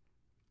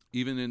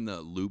 Even in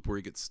the loop where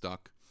he gets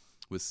stuck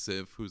with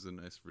Sif, who's a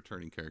nice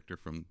returning character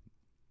from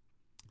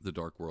the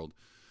Dark World.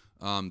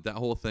 That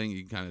whole thing,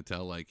 you can kind of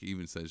tell, like, he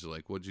even says,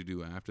 like, what'd you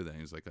do after that?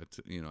 And he's like,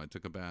 I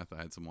took a bath, I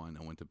had some wine,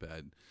 I went to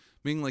bed.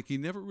 Meaning, like, he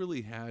never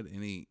really had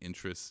any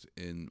interest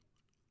in,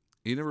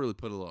 he never really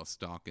put a lot of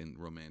stock in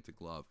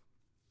romantic love.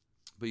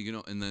 But,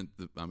 and then,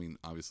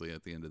 obviously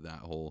at the end of that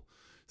whole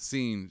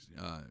scene,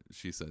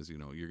 she says, you're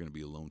going to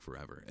be alone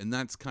forever. And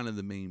that's kind of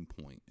the main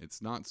point.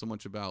 It's not so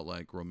much about,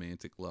 like,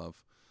 romantic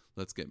love,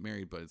 let's get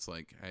married, but it's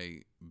like,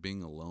 hey,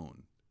 being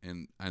alone.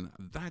 And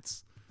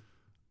that's,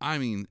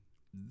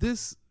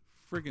 this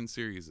friggin'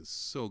 series is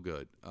so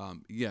good.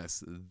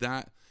 Yes,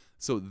 that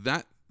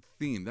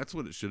theme, that's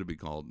what it should have been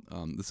called.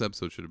 This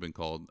episode should have been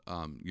called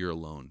You're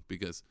Alone,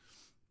 because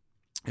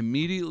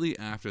immediately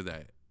after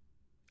that,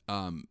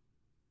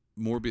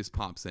 Morbius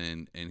pops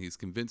in, and he's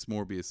convinced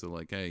Morbius to,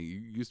 like, hey,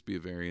 you used to be a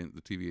variant,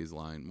 the TVA's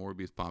line.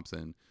 Morbius pops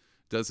in,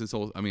 does his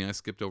whole, I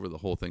skipped over the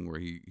whole thing where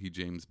he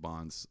James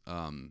Bonds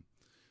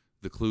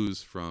the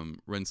clues from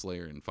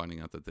Renslayer and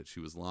finding out that she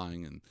was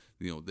lying, and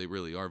they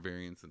really are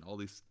variants, and all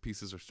these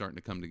pieces are starting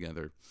to come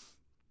together.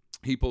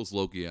 He pulls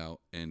Loki out,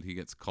 and he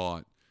gets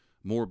caught.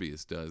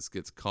 Morbius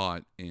gets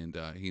caught, and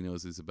he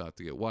knows he's about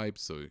to get wiped.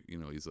 So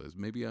he says,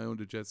 maybe I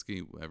owned a jet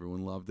ski.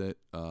 Everyone loved it.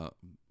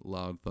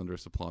 Loud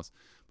thunderous applause.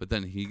 But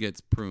then he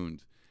gets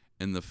pruned,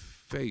 and the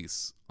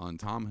face on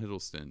Tom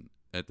Hiddleston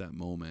at that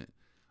moment,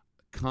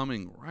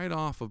 coming right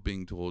off of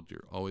being told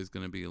you're always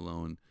going to be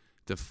alone,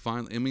 to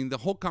finally, the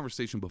whole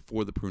conversation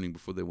before the pruning,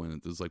 before they went,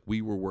 it was like,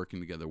 we were working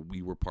together,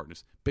 we were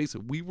partners.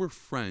 Basically, we were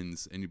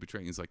friends, and you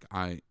betrayed me. It's like,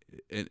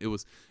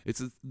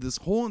 this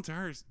whole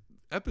entire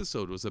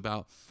episode was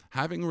about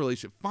having a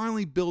relationship,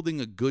 finally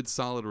building a good,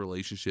 solid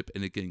relationship,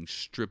 and it getting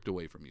stripped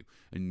away from you,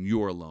 and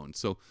you're alone.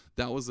 So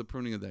that was the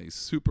pruning of that. He's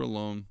super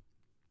alone.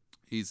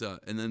 He's,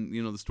 and then,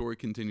 the story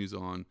continues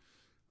on.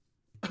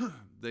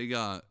 They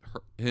got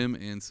him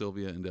and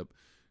Sylvia end up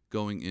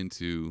going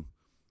into,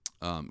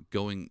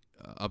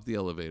 up the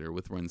elevator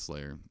with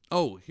Renslayer.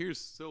 Oh, here's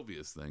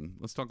Sylvia's thing.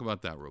 Let's talk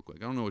about that real quick.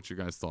 I don't know what your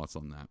guys' thoughts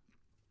on that.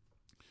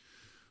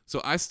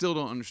 So I still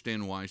don't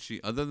understand why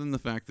other than the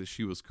fact that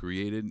she was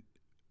created,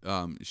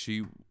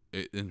 she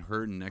in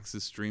her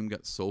Nexus stream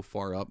got so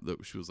far up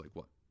that she was like,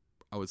 what?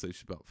 I would say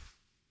she's about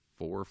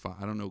 4 or 5.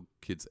 I don't know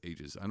kids'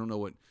 ages. I don't know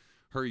what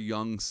her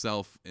young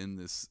self in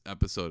this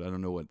episode, I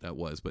don't know what that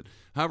was, but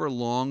however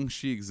long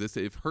she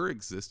existed, if her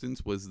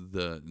existence was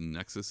the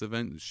Nexus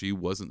event, she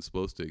wasn't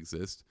supposed to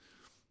exist.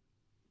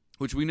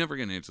 which we never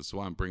get an answer, so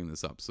I'm bringing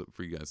this up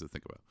for you guys to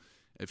think about.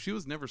 If she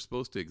was never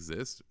supposed to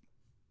exist,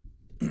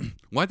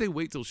 why'd they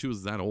wait till she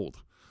was that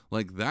old?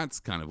 Like, that's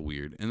kind of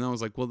weird. And I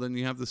was like, well, then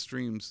you have the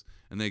streams,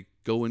 and they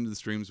go into the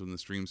streams when the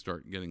streams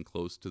start getting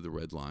close to the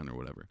red line or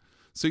whatever.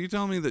 So you're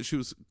telling me that she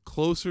was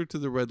closer to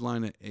the red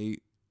line at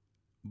 8,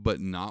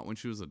 but not when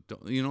she was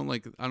adult? You know,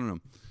 like, I don't know.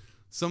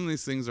 Some of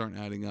these things aren't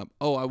adding up.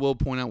 Oh, I will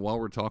point out while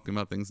we're talking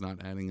about things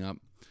not adding up,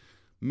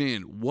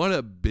 man, what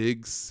a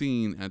big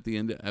scene at the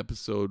end of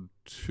episode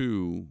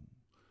 2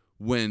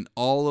 when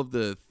all of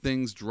the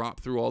things drop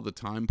through all the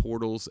time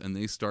portals and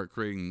they start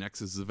creating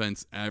Nexus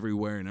events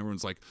everywhere, and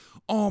everyone's like,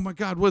 oh my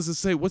God, what does it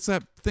say? What's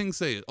that thing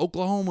say?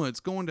 Oklahoma,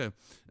 it's going to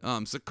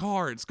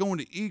Sakaar, it's going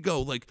to Ego.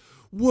 Like,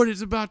 what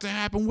is about to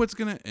happen? What's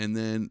going to... And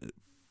then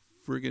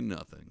friggin'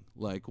 nothing.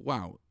 Like,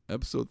 wow,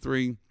 episode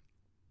 3,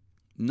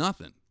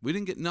 nothing. We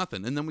didn't get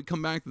nothing. And then we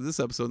come back to this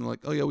episode and they're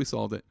like, oh yeah, we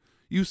solved it.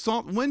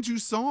 When did you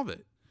solve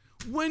it?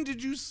 When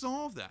did you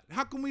solve that?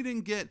 How come we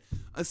didn't get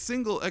a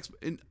single...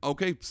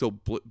 Okay, so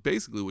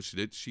basically what she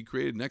did, she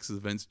created Nexus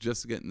events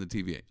just to get in the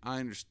TVA. I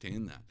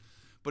understand that.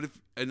 But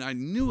and I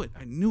knew it.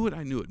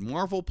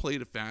 Marvel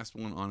played a fast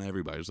one on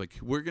everybody. It was like,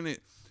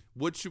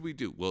 what should we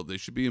do? Well, they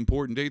should be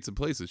important dates and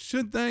places.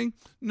 Should they?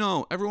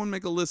 No. Everyone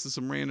make a list of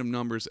some random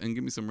numbers and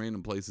give me some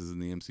random places in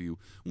the MCU.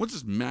 We'll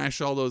just mash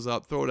all those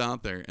up, throw it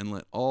out there, and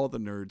let all the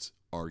nerds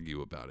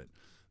argue about it.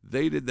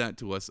 They did that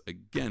to us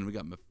again. We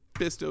got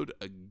Mephisto'd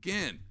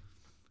again.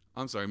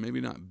 I'm sorry,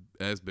 maybe not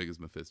as big as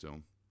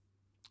Mephisto.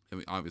 I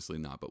mean, obviously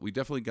not, but we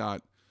definitely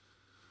got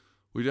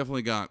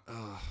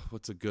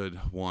what's a good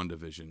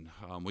WandaVision?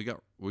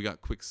 We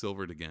got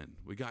Quicksilvered again.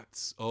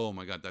 Oh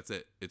my God, that's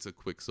it. It's a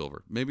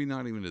Quicksilver. Maybe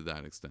not even to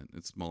that extent.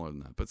 It's smaller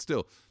than that, but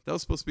still, that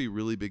was supposed to be a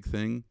really big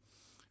thing,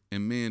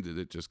 and man, did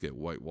it just get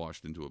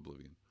whitewashed into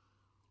oblivion.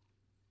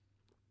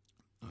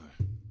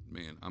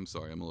 Man, I'm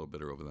sorry, I'm a little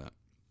bitter over that.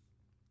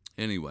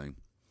 Anyway,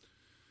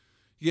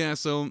 yeah.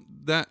 So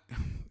that,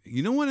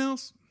 you know what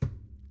else?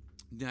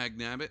 Dag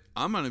nabbit,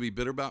 I'm going to be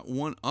bitter about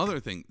one other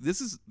thing. This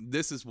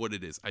is what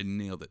it is. I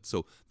nailed it.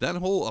 So that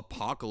whole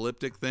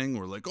apocalyptic thing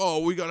where like,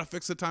 oh, we got to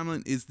fix the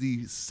timeline is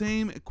the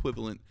same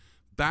equivalent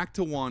back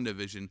to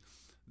WandaVision,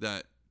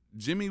 that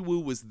Jimmy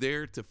Woo was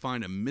there to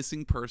find a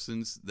missing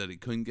persons that he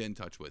couldn't get in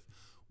touch with.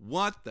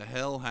 What the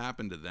hell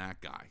happened to that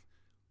guy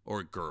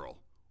or girl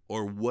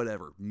or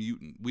whatever,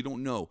 mutant? We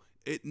don't know.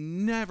 It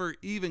never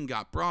even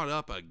got brought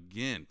up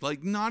again.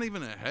 Like, not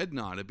even a head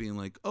nod at being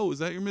like, oh, is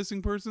that your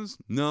missing persons?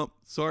 Nope.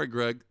 Sorry,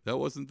 Greg. That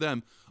wasn't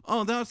them.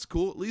 Oh, that's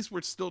cool. At least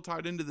we're still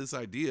tied into this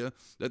idea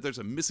that there's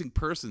a missing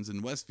persons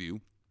in Westview.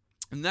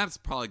 And that's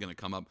probably going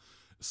to come up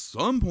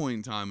some point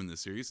in time in the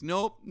series.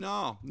 Nope.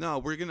 No.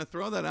 We're going to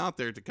throw that out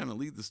there to kind of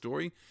lead the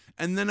story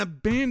and then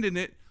abandon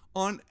it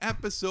on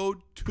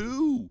episode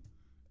 2.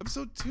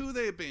 Episode 2,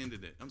 they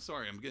abandoned it. I'm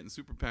sorry. I'm getting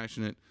super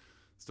passionate.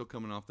 Still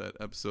coming off that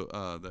episode,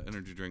 the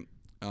energy drink.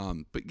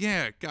 But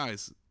yeah,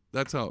 guys,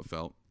 that's how it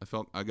felt.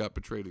 I got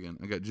betrayed again.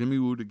 I got Jimmy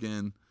Wooed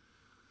again.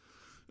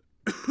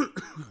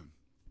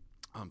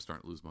 I'm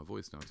starting to lose my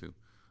voice now too.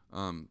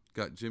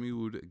 Got Jimmy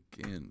Wooed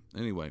again.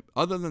 Anyway,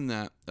 other than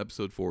that,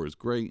 episode 4 is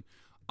great.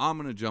 I'm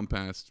gonna jump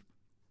past.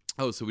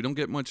 Oh, so we don't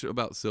get much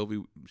about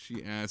Sylvie.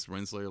 She asked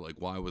Renslayer, like,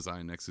 why was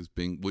I Nexus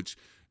Bing? Which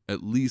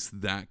at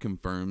least that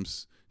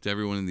confirms to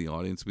everyone in the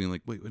audience being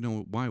like, wait,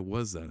 no, why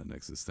was that a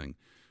Nexus thing?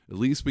 At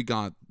least we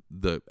got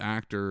the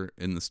actor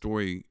in the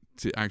story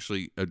to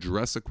actually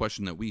address a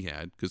question that we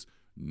had, because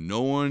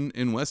no one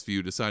in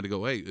Westview decided to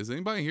go, hey, is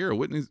anybody here a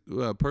witness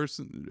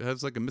person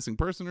has like a missing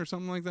person or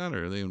something like that?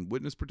 Or are they in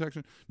witness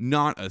protection?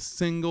 Not a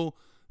single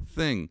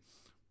thing.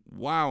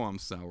 Wow, I'm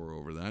sour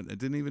over that. I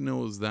didn't even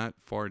know it was that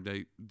far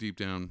deep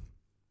down.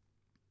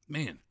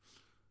 Man,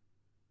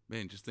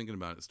 just thinking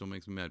about it still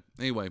makes me mad.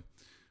 Anyway,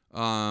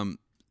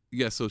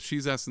 yeah, so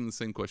she's asking the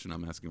same question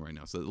I'm asking right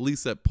now. So at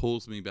least that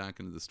pulls me back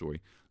into the story.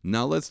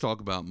 Now let's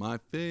talk about my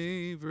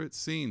favorite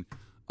scene.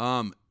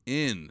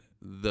 In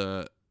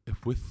the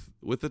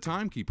with the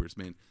timekeepers,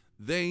 man.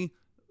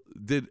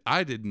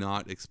 I did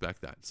not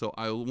expect that. So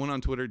I went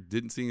on Twitter,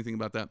 didn't see anything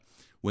about that.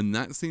 When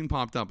that scene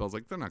popped up, I was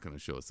like, they're not going to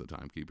show us the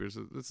timekeepers.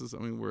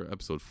 We're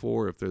episode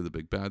 4. If they're the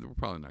big bad, we're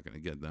probably not going to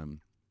get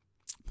them.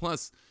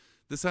 Plus,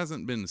 this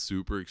hasn't been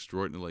super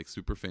extraordinary, like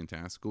super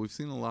fantastical. We've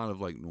seen a lot of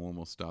like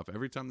normal stuff.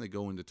 Every time they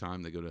go into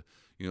time, they go to,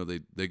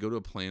 they go to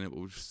a planet, but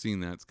we've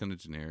seen that. It's kind of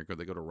generic. Or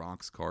they go to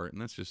Roxcart,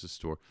 and that's just a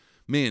store.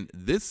 Man,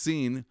 this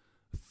scene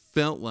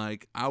felt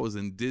like I was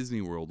in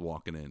Disney World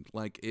walking in.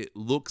 Like, it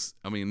looks,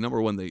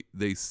 number one,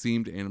 they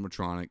seemed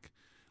animatronic.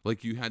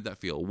 Like, you had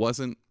that feel. It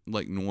wasn't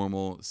like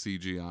normal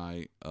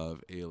CGI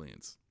of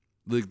aliens.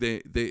 Like,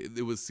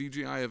 it was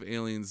CGI of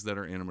aliens that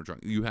are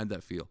animatronic. You had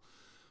that feel.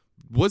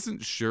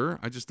 Wasn't sure.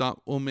 I just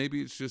thought, well,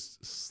 maybe it's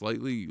just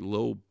slightly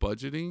low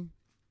budgety,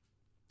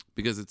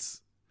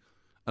 because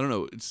I don't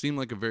know. It seemed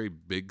like a very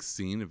big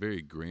scene, a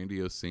very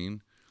grandiose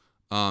scene.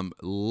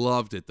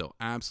 Loved it though.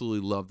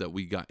 Absolutely loved that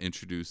we got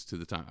introduced to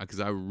the time, because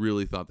I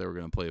really thought they were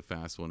going to play a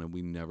fast one,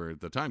 and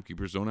the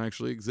timekeepers don't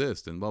actually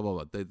exist, and blah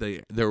blah blah.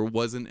 There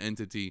was an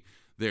entity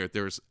there.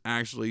 There's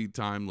actually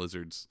time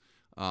lizards.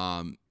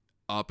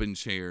 up in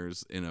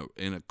chairs in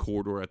a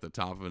corridor at the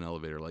top of an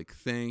elevator. Like,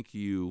 thank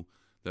you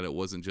that it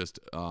wasn't just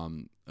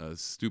a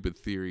stupid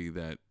theory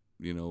that,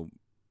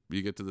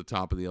 you get to the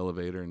top of the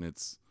elevator and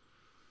it's,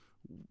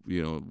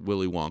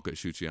 Willy Wonka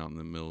shoots you out in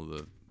the middle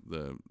of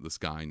the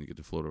sky and you get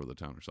to float over the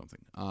town or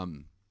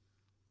something.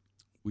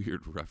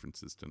 Weird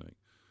references tonight.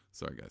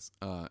 Sorry, guys.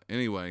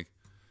 Anyway,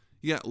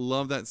 yeah,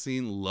 love that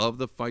scene. Love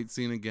the fight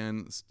scene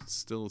again.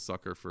 Still a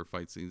sucker for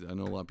fight scenes. I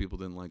know a lot of people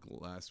didn't like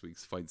last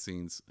week's fight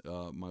scenes.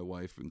 My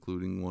wife,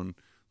 including one,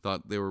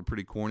 thought they were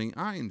pretty corny.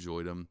 I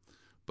enjoyed them,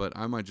 but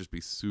I might just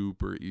be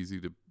super easy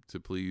to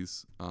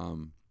please.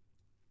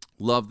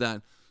 Love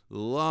that.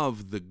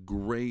 Love the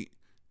great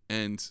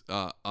end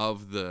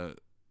of the...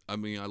 I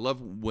mean, I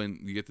love when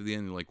you get to the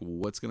end, you're like, well,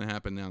 what's going to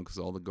happen now? Because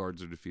all the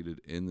guards are defeated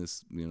in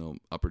this,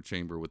 upper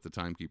chamber with the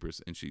timekeepers.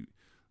 And she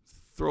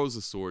throws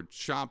a sword,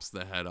 chops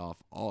the head off.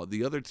 All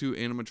the other two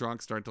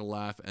animatronics start to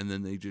laugh, and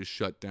then they just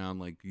shut down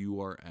like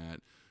you are at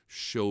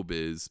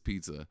Showbiz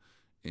Pizza.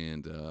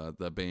 And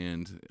the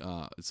band,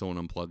 someone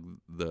unplugged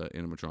the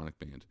animatronic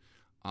band.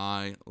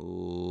 I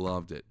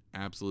loved it.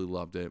 Absolutely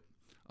loved it.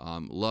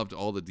 Loved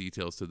all the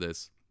details to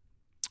this.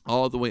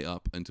 All the way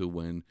up until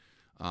when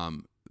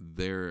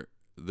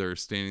they're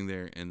standing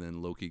there and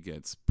then Loki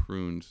gets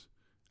pruned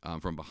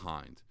from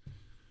behind.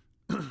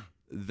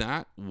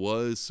 That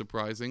was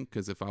surprising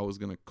because if I was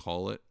going to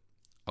call it,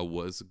 I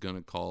was going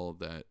to call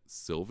that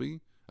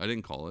Sylvie. I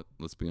didn't call it.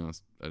 Let's be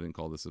honest. I didn't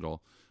call this at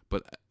all.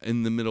 But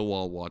in the middle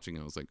while watching,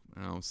 I was like,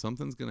 oh,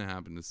 something's going to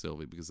happen to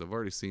Sylvie because I've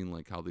already seen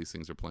like how these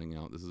things are playing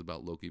out. This is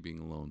about Loki being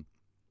alone.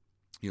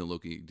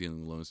 Loki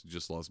dealing alone. He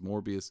just lost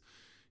Morbius.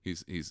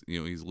 He's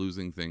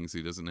losing things.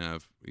 He doesn't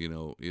have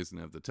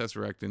the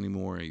Tesseract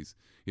anymore. He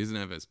doesn't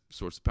have his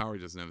source of power.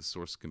 He doesn't have his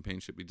source of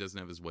companionship. He doesn't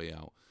have his way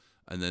out.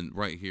 And then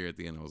right here at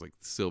the end, I was like,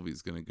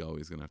 Sylvie's gonna go.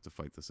 He's gonna have to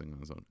fight this thing on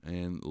his own.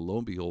 And lo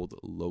and behold,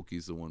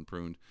 Loki's the one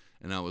pruned.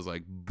 And I was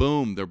like,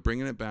 boom! They're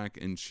bringing it back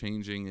and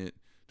changing it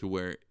to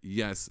where,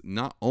 yes,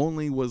 not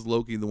only was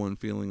Loki the one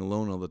feeling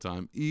alone all the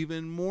time,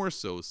 even more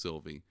so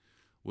Sylvie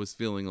was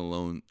feeling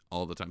alone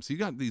all the time. So you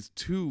got these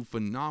two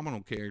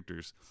phenomenal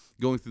characters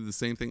going through the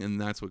same thing, and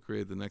that's what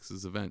created the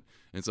Nexus event.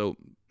 And so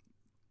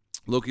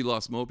Loki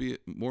lost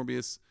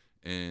Morbius,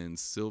 and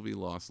Sylvie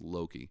lost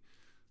Loki.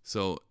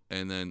 So,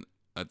 and then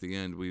at the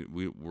end,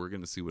 we're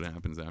going to see what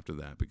happens after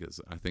that,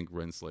 because I think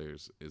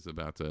Renslayers is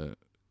about to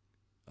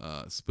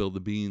spill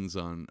the beans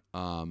on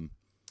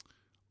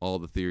all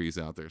the theories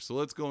out there. So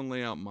let's go and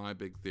lay out my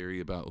big theory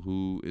about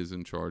who is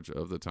in charge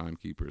of the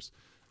Timekeepers.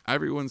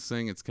 Everyone's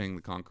saying it's Kang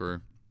the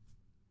Conqueror.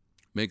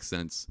 Makes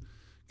sense.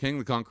 Kang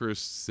the Conqueror's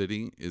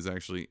city is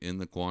actually in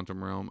the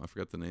quantum realm. I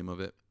forgot the name of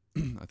it.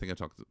 I think I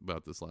talked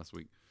about this last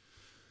week.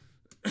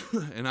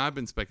 And I've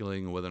been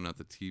speculating whether or not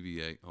the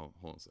TVA... Oh,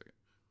 hold on a second.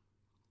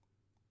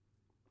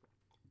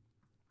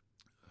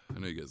 I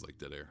know you guys like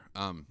dead air.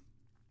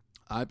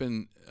 I've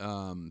been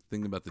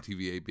thinking about the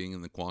TVA being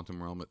in the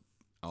quantum realm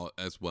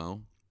as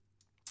well.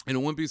 And I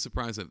wouldn't be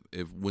surprised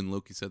if when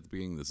Loki said at the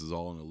beginning, this is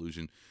all an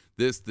illusion,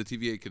 the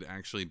TVA could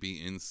actually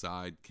be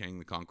inside Kang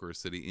the Conqueror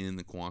city in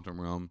the quantum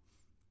realm.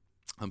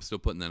 I'm still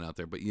putting that out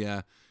there. But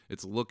yeah,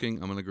 it's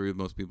looking, I'm going to agree with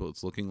most people,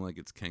 it's looking like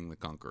it's Kang the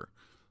Conqueror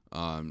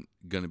going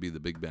to be the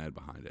big bad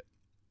behind it.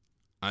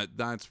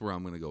 That's where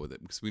I'm going to go with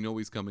it, because we know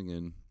he's coming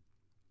in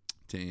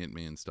to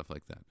Ant-Man, stuff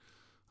like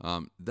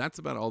that. That's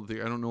about all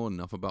the I don't know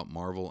enough about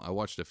Marvel. I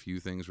watched a few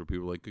things where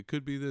people were like, it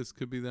could be this,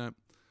 could be that.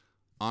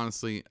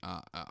 Honestly,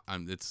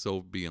 it's so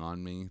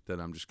beyond me that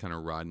I'm just kind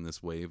of riding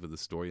this wave of the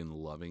story and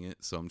loving it.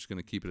 So I'm just going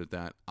to keep it at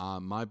that.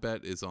 My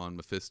bet is on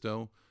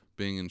Mephisto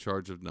being in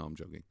charge of... No, I'm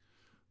joking.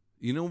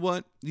 You know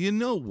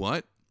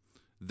what?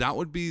 That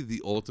would be the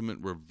ultimate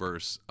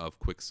reverse of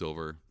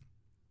Quicksilver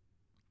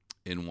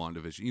in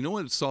WandaVision. You know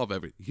what would solve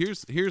everything?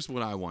 Here's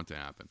what I want to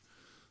happen.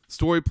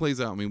 Story plays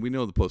out. I mean, we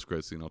know the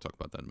post-credits scene. I'll talk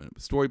about that in a minute.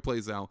 But story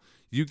plays out.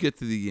 You get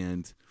to the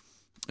end,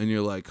 and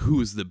you're like,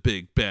 who's the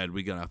big bad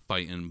we got to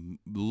fight? And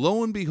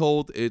lo and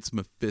behold, it's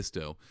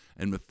Mephisto.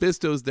 And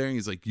Mephisto's there, and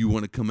he's like, you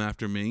want to come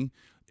after me?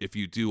 If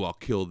you do, I'll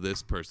kill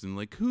this person.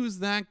 Like, who's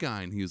that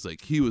guy? And he was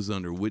like, he was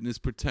under witness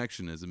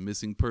protection as a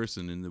missing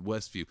person in the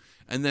Westview.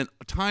 And then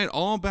tie it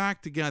all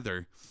back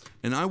together,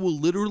 and I will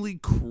literally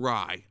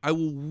cry. I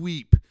will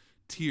weep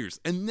tears,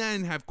 and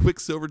then have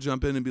Quicksilver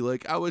jump in and be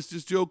like, I was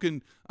just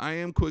joking. I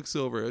am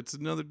Quicksilver. It's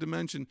another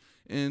dimension.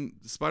 And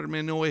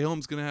Spider-Man No Way Home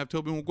is going to have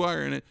Tobey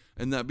Maguire in it.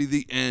 And that'd be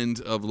the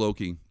end of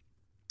Loki.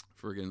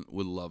 Friggin'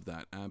 would love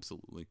that.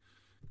 Absolutely.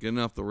 Getting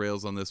off the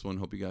rails on this one.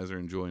 Hope you guys are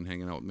enjoying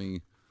hanging out with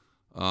me.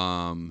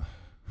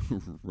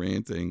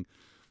 Ranting.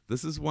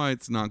 This is why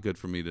it's not good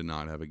for me to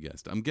not have a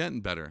guest. I'm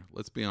getting better.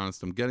 Let's be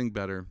honest. I'm getting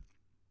better.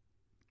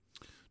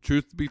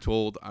 Truth be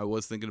told, I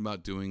was thinking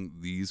about doing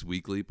these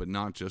weekly, but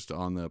not just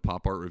on the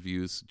pop art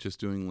reviews, just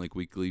doing like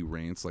weekly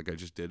rants like I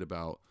just did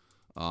about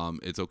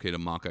it's okay to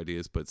mock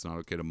ideas, but it's not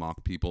okay to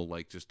mock people.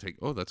 Like, just take,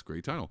 oh, that's a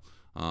great title.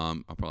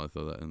 I'll probably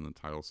throw that in the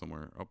title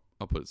somewhere.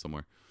 I'll put it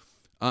somewhere.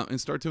 And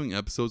start doing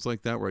episodes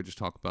like that where I just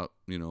talk about,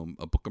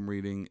 a book I'm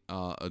reading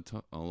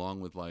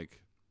along with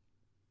like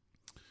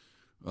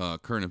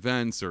current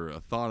events or a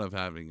thought of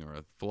having or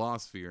a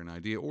philosophy or an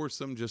idea or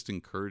some just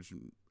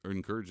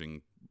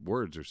encouraging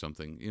words or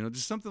something,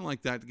 just something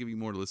like that to give you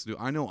more to listen to.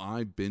 I know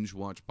I binge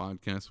watch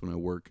podcasts when I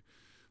work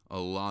a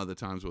lot of the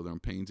times, whether I'm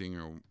painting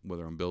or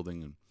whether I'm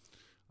building,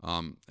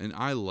 and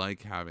I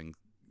like having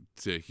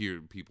to hear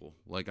people.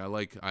 Like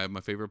I have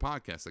my favorite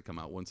podcasts that come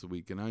out once a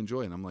week and I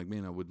enjoy it. And I'm like,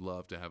 man, I would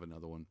love to have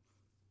another one.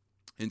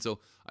 And so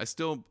I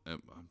still,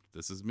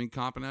 this is me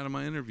copping out of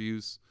my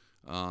interviews,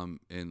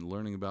 and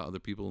learning about other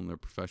people and their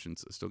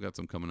professions. I still got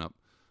some coming up.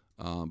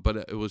 But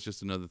it was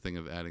just another thing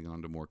of adding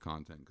on to more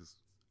content, because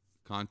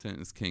content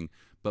is king.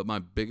 But my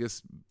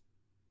biggest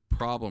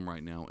problem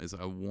right now is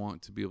I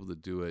want to be able to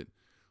do it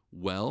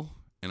well,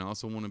 and I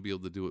also want to be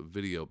able to do it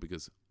video,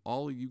 because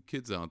all of you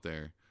kids out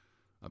there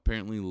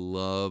apparently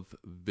love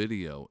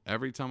video.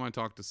 Every time I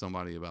talk to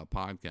somebody about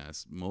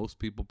podcasts, most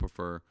people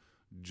prefer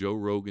Joe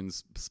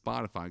Rogan's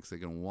Spotify because they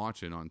can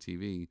watch it on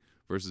TV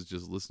versus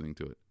just listening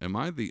to it. Am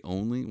I the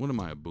only, what am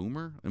I, a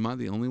boomer? Am I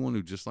the only one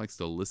who just likes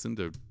to listen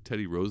to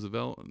Teddy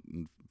Roosevelt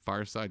and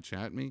fireside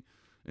chat me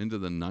into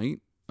the night?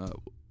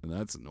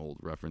 That's an old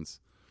reference.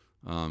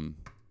 And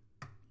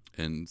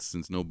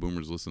since no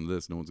boomers listen to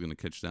this, no one's going to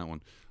catch that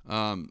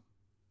one.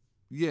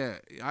 Yeah,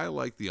 I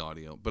like the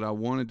audio, but I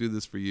want to do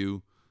this for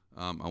you.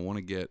 I want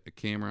to get a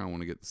camera. I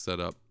want to get the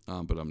setup,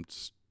 but I'm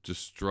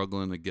just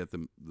struggling to get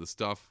the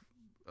stuff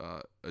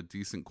a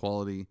decent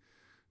quality,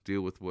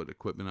 deal with what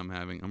equipment I'm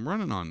having. I'm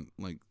running on,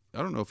 like,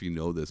 I don't know if you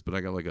know this, but I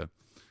got like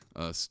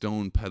a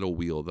stone pedal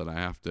wheel that I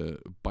have to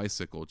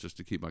bicycle just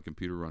to keep my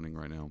computer running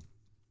right now.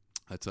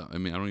 I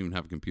mean, I don't even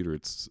have a computer.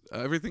 It's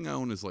everything I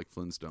own is like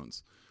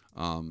Flintstones.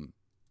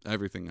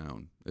 Everything I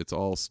own. It's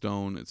all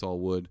stone, it's all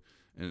wood,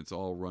 and it's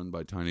all run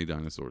by tiny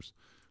dinosaurs.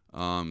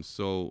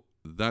 So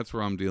that's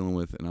where I'm dealing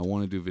with, and I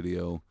want to do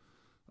video.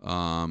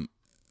 I'm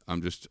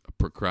just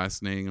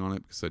procrastinating on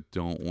it because I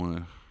don't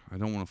want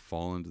to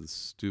fall into the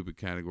stupid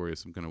category of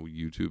some kind of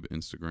YouTube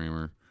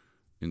Instagrammer,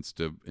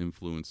 Insta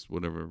influence,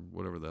 whatever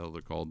the hell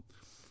they're called.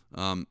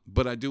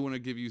 But I do want to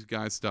give you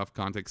guys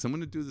context. I'm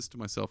going to do this to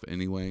myself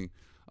anyway.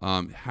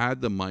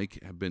 Had the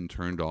mic have been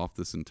turned off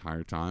this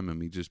entire time and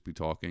me just be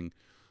talking,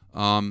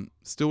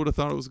 still would have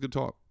thought it was a good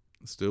talk.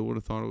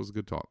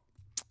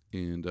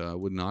 And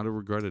would not have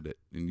regretted it.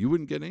 And you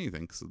wouldn't get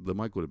anything because the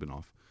mic would have been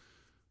off.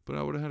 But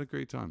I would have had a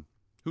great time.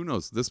 Who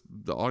knows?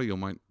 The audio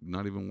might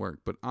not even work.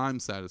 But I'm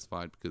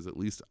satisfied because at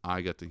least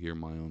I got to hear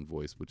my own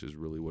voice, which is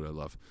really what I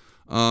love.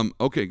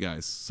 Okay,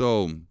 guys.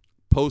 So,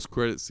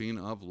 post-credit scene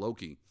of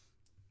Loki.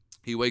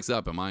 He wakes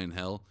up. Am I in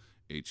hell?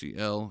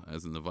 H-E-L,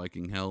 as in the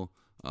Viking hell,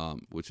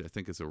 which I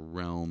think is a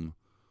realm.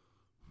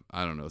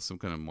 I don't know, some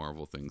kind of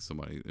Marvel thing.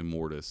 Somebody,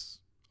 Immortus,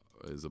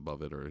 is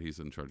above it, or he's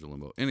in charge of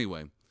Limbo.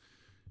 Anyway,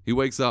 he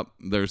wakes up.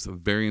 There's a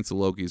variance of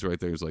Loki's right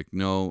there. He's like,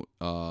 no,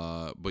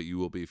 but you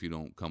will be if you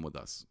don't come with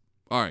us.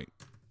 All right,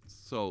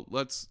 so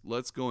let's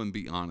go and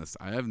be honest.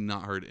 I have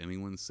not heard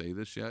anyone say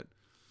this yet.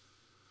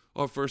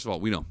 Oh, first of all,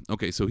 we know.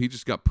 Okay, so he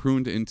just got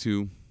pruned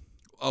into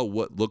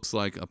what looks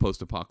like a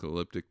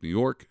post-apocalyptic New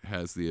York.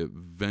 Has the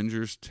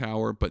Avengers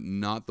Tower, but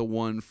not the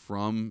one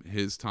from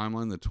his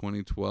timeline, the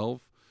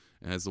 2012.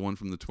 It has the one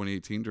from the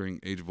 2018 during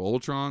Age of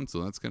Ultron,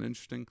 so that's kind of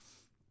interesting.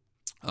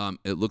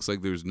 It looks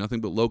like there's nothing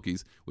but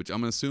Lokis, which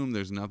I'm going to assume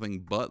there's nothing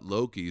but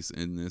Lokis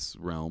in this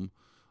realm.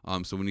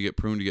 So when you get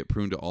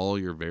pruned to all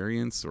your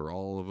variants, or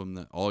all of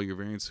them, all your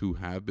variants who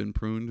have been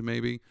pruned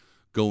maybe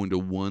go into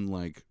one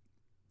like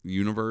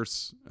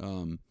universe,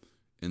 and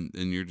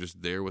you're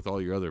just there with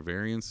all your other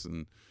variants.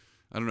 And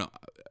I don't know.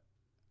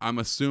 I'm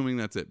assuming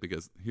that's it,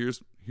 because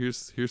here's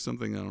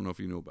something I don't know if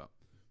you know about.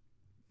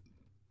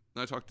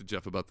 I talked to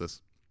Jeff about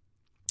this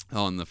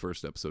on the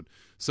first episode.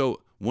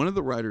 So one of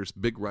the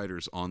big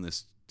writers on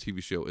this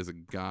TV show is a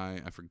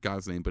guy, I forgot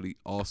his name, but he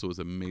also is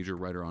a major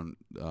writer on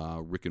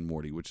Rick and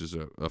Morty, which is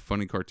a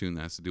funny cartoon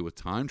that has to do with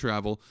time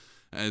travel,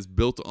 as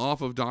built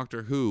off of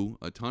Doctor Who,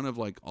 a ton of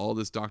like all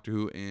this Doctor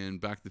Who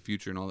and Back to the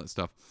Future and all that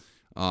stuff.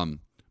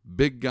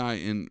 Big guy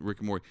in Rick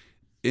and Morty.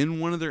 In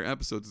one of their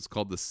episodes, it's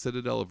called The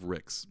Citadel of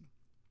Ricks.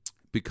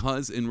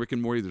 Because in Rick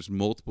and Morty, there's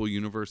multiple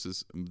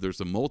universes, there's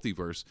a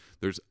multiverse,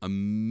 there's a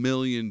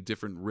million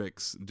different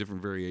Ricks,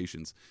 different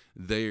variations.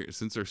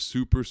 Since they're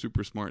super,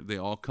 super smart, they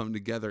all come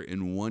together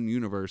in one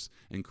universe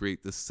and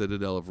create the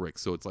Citadel of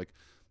Ricks. So it's like,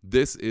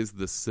 this is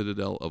the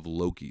Citadel of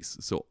Loki's.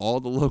 So all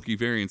the Loki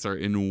variants are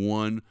in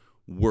one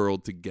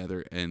world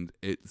together, and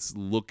it's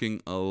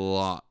looking a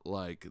lot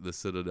like the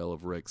Citadel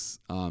of Ricks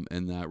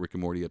in that Rick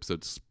and Morty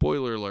episode.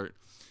 Spoiler alert,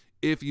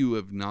 if you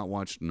have not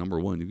watched number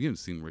one, if you haven't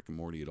seen Rick and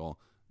Morty at all,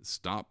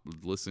 stop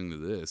listening to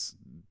this,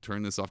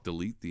 turn this off,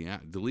 delete the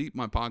app, delete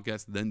my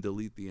podcast, then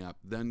delete the app,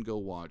 then go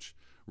watch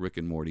Rick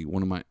and Morty,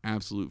 one of my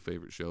absolute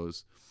favorite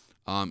shows.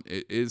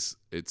 It's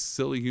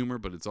silly humor,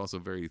 but it's also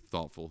very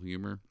thoughtful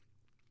humor,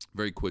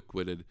 very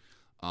quick-witted,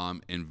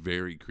 and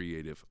very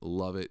creative.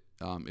 Love it.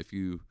 If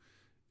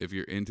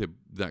you're into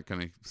that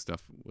kind of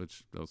stuff,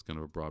 which that was kind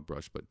of a broad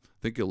brush, but I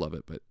think you'll love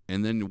it.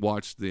 And then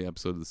watch the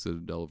episode of the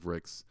Citadel of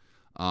Ricks.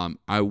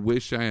 I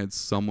wish I had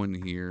someone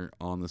here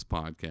on this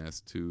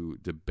podcast to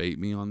debate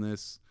me on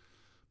this,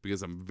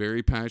 because I'm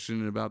very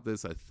passionate about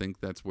this. I think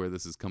that's where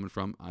this is coming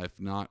from. If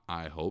not,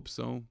 I hope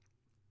so,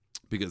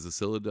 because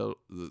the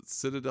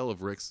Citadel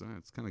of Ricks,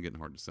 it's kind of getting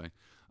hard to say.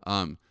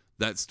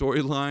 That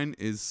storyline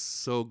is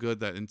so good.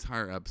 That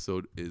entire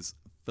episode is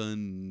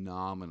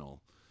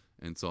phenomenal.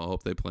 And so I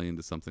hope they play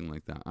into something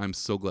like that. I'm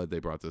so glad they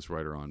brought this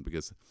writer on,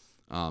 because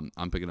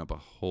I'm picking up a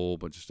whole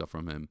bunch of stuff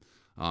from him,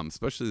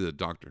 especially the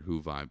Doctor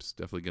Who vibes.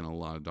 Definitely getting a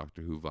lot of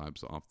Doctor Who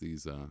vibes off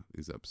these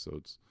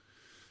episodes.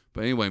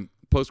 But anyway,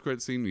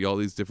 post-credit scene, all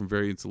these different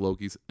variants of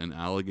Lokis. An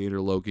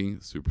alligator Loki,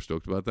 super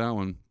stoked about that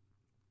one.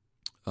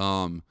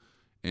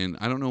 And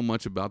I don't know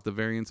much about the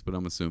variants, but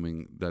I'm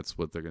assuming that's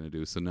what they're going to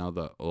do. So now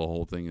the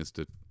whole thing is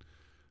to,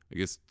 I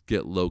guess,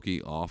 get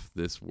Loki off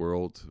this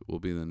world will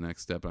be the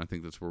next step. And I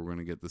think that's where we're going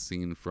to get the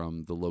scene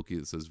from the Loki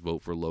that says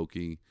vote for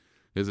Loki.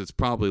 Because it's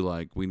probably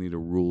like, we need a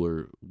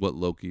ruler. What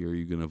Loki are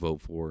you going to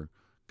vote for,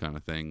 kind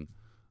of thing.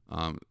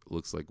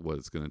 Looks like what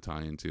it's going to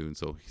tie into. And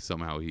so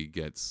somehow he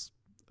gets,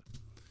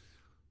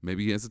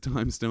 maybe he has a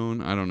time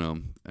stone. I don't know.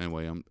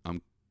 Anyway,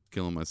 I'm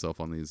killing myself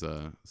on these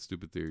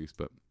stupid theories.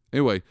 But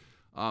anyway,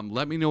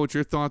 let me know what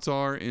your thoughts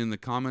are in the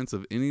comments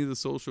of any of the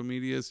social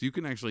medias. You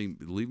can actually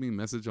leave me a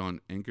message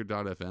on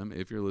anchor.fm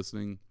if you're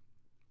listening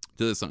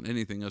to this on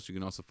anything else. You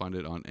can also find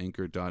it on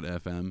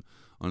anchor.fm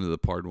under the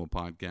Pardonable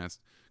Podcast.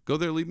 Go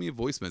there, leave me a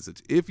voice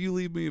message. If you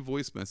leave me a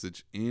voice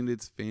message and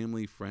it's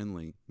family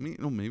friendly,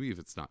 maybe if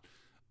it's not,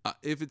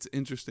 if it's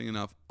interesting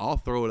enough, I'll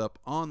throw it up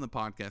on the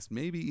podcast,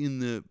 maybe in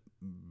the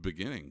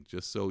beginning,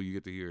 just so you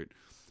get to hear it.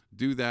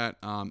 Do that.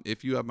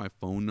 If you have my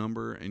phone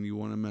number and you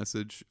want a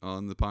message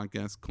on the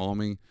podcast, call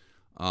me.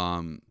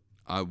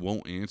 I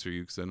won't answer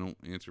you because I don't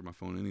answer my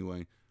phone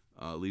anyway.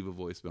 Leave a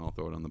voicemail. I'll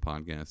throw it on the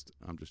podcast.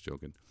 I'm just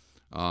joking.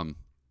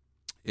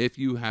 If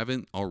you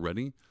haven't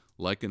already,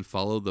 like and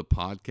follow the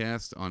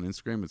podcast on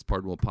Instagram. It's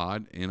Pardonable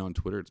Pod. And on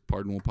Twitter, it's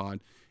Pardonable Pod.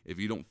 If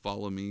you don't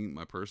follow me,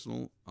 my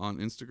personal, on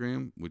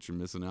Instagram, which you're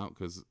missing out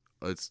because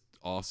it's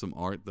awesome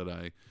art that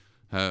I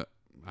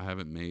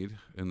haven't made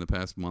in the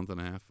past month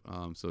and a half.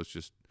 So it's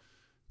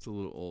a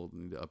little old. I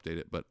need to update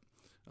it. But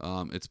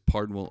it's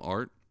Pardonable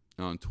Art.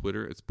 On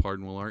Twitter, it's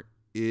Pardonable Art.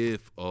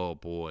 If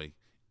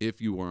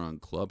you are on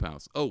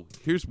Clubhouse. Oh,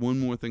 here's one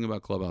more thing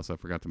about Clubhouse I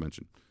forgot to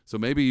mention. So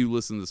maybe you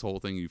listen to this whole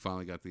thing, you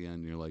finally got to the end,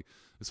 and you're like,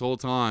 this whole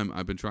time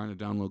I've been trying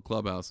to download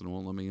Clubhouse and it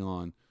won't let me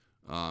on.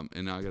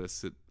 And now I got to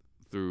sit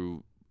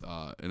through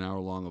an hour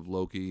long of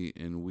Loki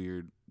and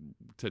weird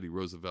Teddy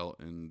Roosevelt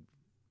and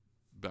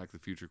Back to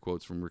the Future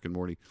quotes from Rick and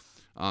Morty.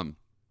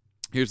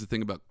 Here's the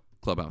thing about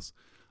Clubhouse.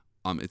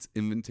 It's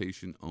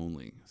invitation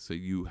only. So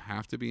you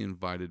have to be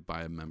invited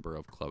by a member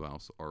of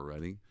Clubhouse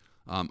already.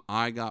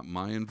 I got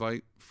my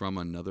invite from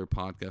another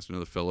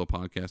fellow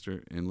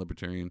podcaster and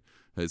libertarian.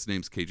 His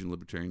name's Cajun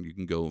Libertarian. You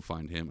can go and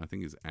find him. I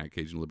think he's at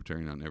Cajun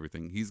Libertarian on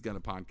everything. He's got a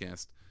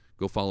podcast.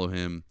 Go follow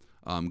him.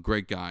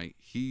 Great guy.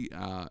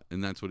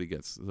 And that's what he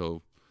gets.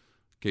 So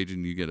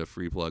Cajun, you get a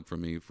free plug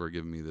from me for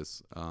giving me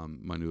this,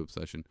 my new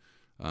obsession.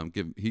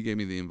 He gave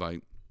me the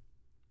invite.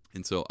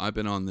 And so I've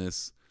been on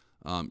this.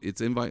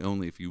 It's invite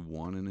only. If you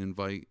want an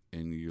invite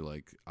and you're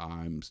like,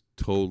 I'm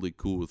totally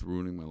cool with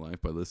ruining my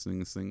life by listening to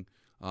this thing,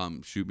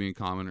 shoot me a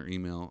comment or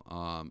email.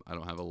 I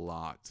don't have a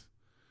lot,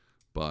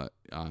 but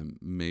I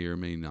may or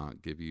may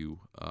not give you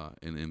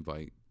an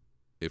invite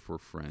if we're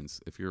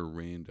friends. If you're a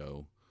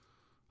rando,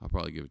 I'll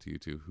probably give it to you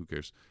too. Who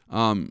cares?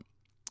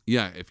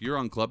 Yeah, if you're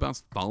on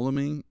Clubhouse, follow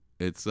me.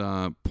 It's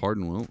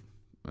Pardon Will,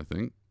 I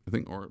think,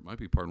 or it might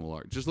be Pardon Will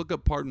Art. Just look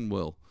up Pardon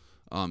Will.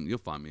 You'll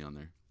find me on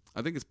there.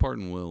 I think it's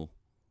Pardon Will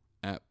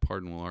at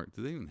Pardon Will Art.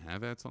 Do they even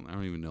have ads on? I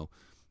don't even know.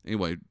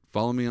 Anyway,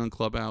 follow me on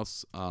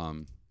Clubhouse.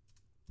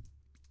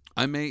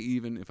 I may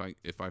even,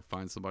 if I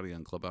find somebody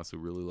on Clubhouse who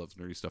really loves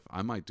nerdy stuff,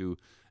 I might do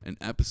an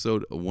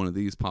episode of one of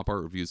these pop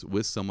art reviews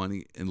with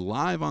somebody and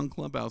live on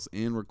Clubhouse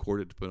and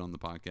record it to put on the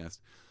podcast.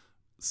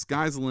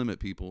 Sky's the limit,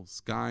 people.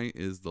 Sky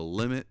is the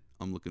limit.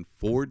 I'm looking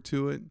forward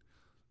to it.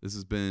 This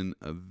has been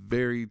a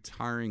very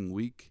tiring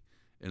week,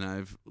 and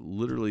I've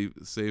literally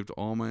saved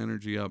all my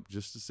energy up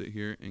just to sit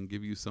here and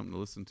give you something to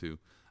listen to.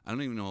 I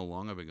don't even know how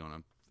long I've been going.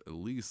 I'm at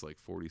least like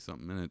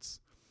 40-something minutes.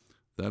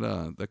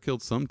 That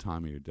killed some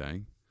time of your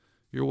day.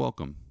 You're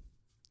welcome.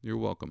 You're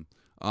welcome.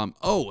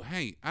 Oh,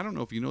 hey, I don't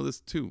know if you know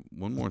this too.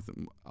 One more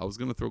thing. I was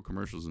going to throw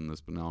commercials in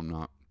this, but now I'm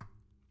not.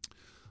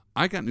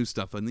 I got new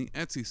stuff on the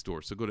Etsy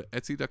store. So go to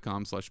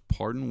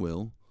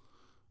etsy.com/pardonwill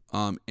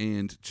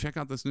and check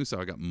out this new stuff.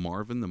 I got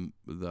Marvin,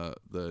 I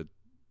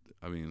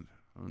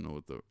don't know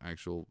what the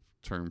actual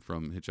term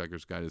from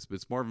Hitchhiker's Guide is, but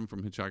it's Marvin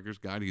from Hitchhiker's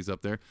Guide. He's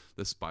up there.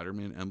 The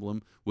Spider-Man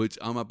emblem, which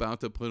I'm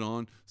about to put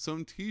on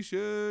some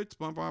t-shirts.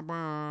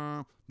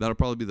 That'll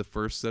probably be the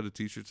first set of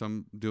t-shirts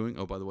I'm doing.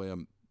 Oh, by the way,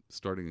 I'm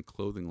starting a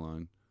clothing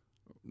line.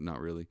 Not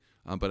really.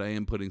 But I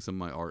am putting some of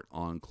my art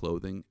on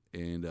clothing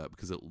and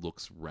because it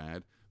looks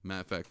rad.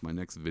 Matter of fact, my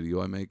next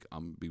video I make,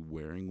 I'm going to be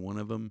wearing one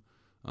of them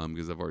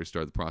because I've already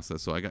started the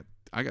process. So I got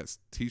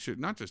t-shirt,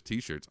 not just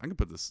t-shirts. I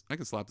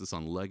can slap this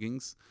on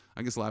leggings.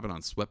 I can slap it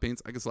on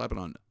sweatpants. I can slap it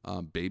on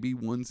baby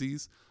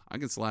onesies. I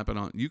can slap it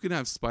on. You can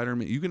have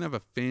Spider-Man. You can have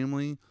a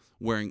family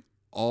wearing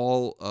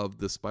all of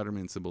the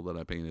Spider-Man symbol that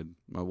I painted,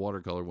 my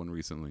watercolor one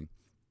recently,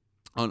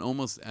 on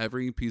almost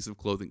every piece of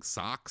clothing,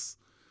 socks,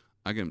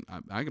 I can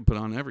put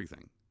on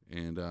everything.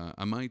 And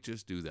I might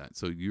just do that.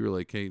 So you're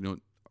like, hey,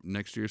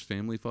 next year's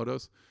family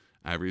photos,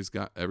 everybody's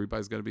got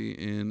to be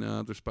in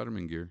their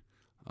Spider-Man gear.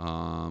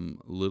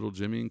 Little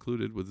Jimmy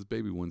included with his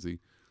baby onesie.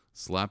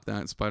 Slap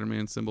that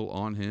Spider-Man symbol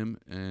on him,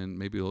 and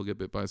maybe he'll get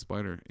bit by a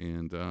spider,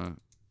 and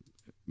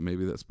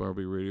maybe that spider will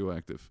be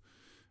radioactive.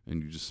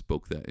 And you just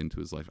spoke that into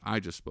his life. I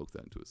just spoke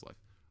that into his life.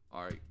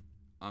 All right.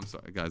 I'm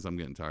sorry, guys. I'm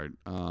getting tired.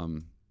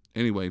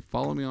 Anyway,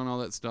 follow me on all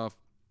that stuff.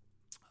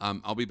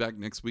 I'll be back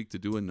next week to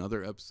do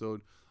another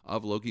episode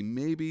of Loki.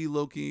 Maybe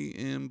Loki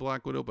and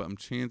Black Widow, but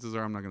chances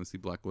are I'm not going to see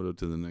Black Widow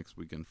to the next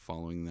weekend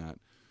following that.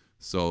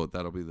 So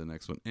that'll be the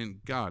next one.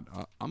 And God,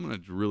 I'm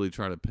going to really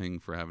try to ping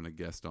for having a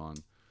guest on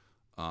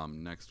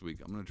next week.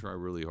 I'm going to try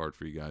really hard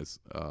for you guys,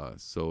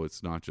 so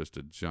it's not just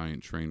a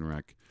giant train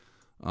wreck.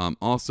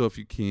 Also, if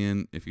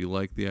you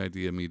like the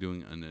idea of me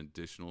doing an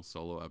additional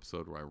solo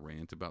episode where I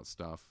rant about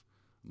stuff,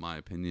 my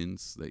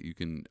opinions that you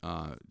can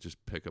just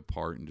pick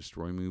apart and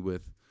destroy me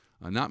with,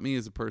 not me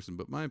as a person,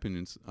 but my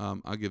opinions,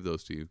 I'll give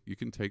those to you. You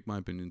can take my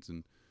opinions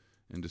and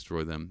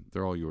destroy them.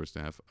 They're all yours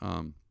to have.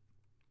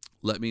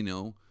 Let me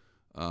know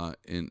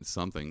in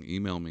something.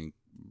 Email me,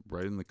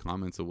 write in the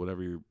comments of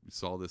whatever you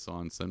saw this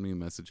on. Send me a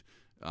message.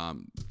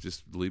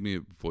 Just leave me a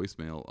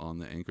voicemail on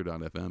the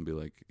anchor.fm. Be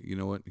like, you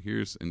know what,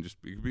 and just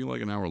it could be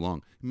like an hour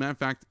long. Matter of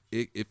fact,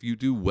 if you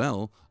do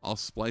well, I'll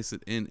splice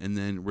it in and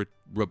then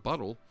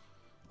rebuttal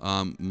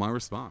my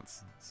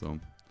response. So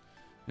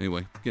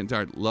anyway, getting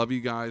tired. Love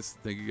you guys.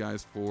 Thank you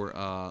guys for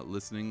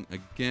listening.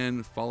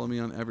 Again, follow me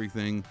on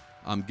everything.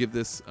 Give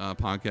this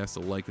podcast a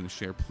like and a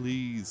share,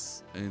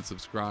 please, and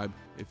subscribe.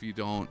 If you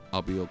don't,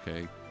 I'll be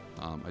okay.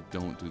 I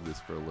don't do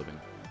this for a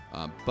living.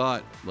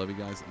 But love you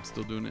guys. I'm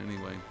still doing it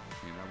anyway.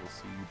 And I will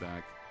see you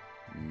back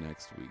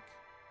next week.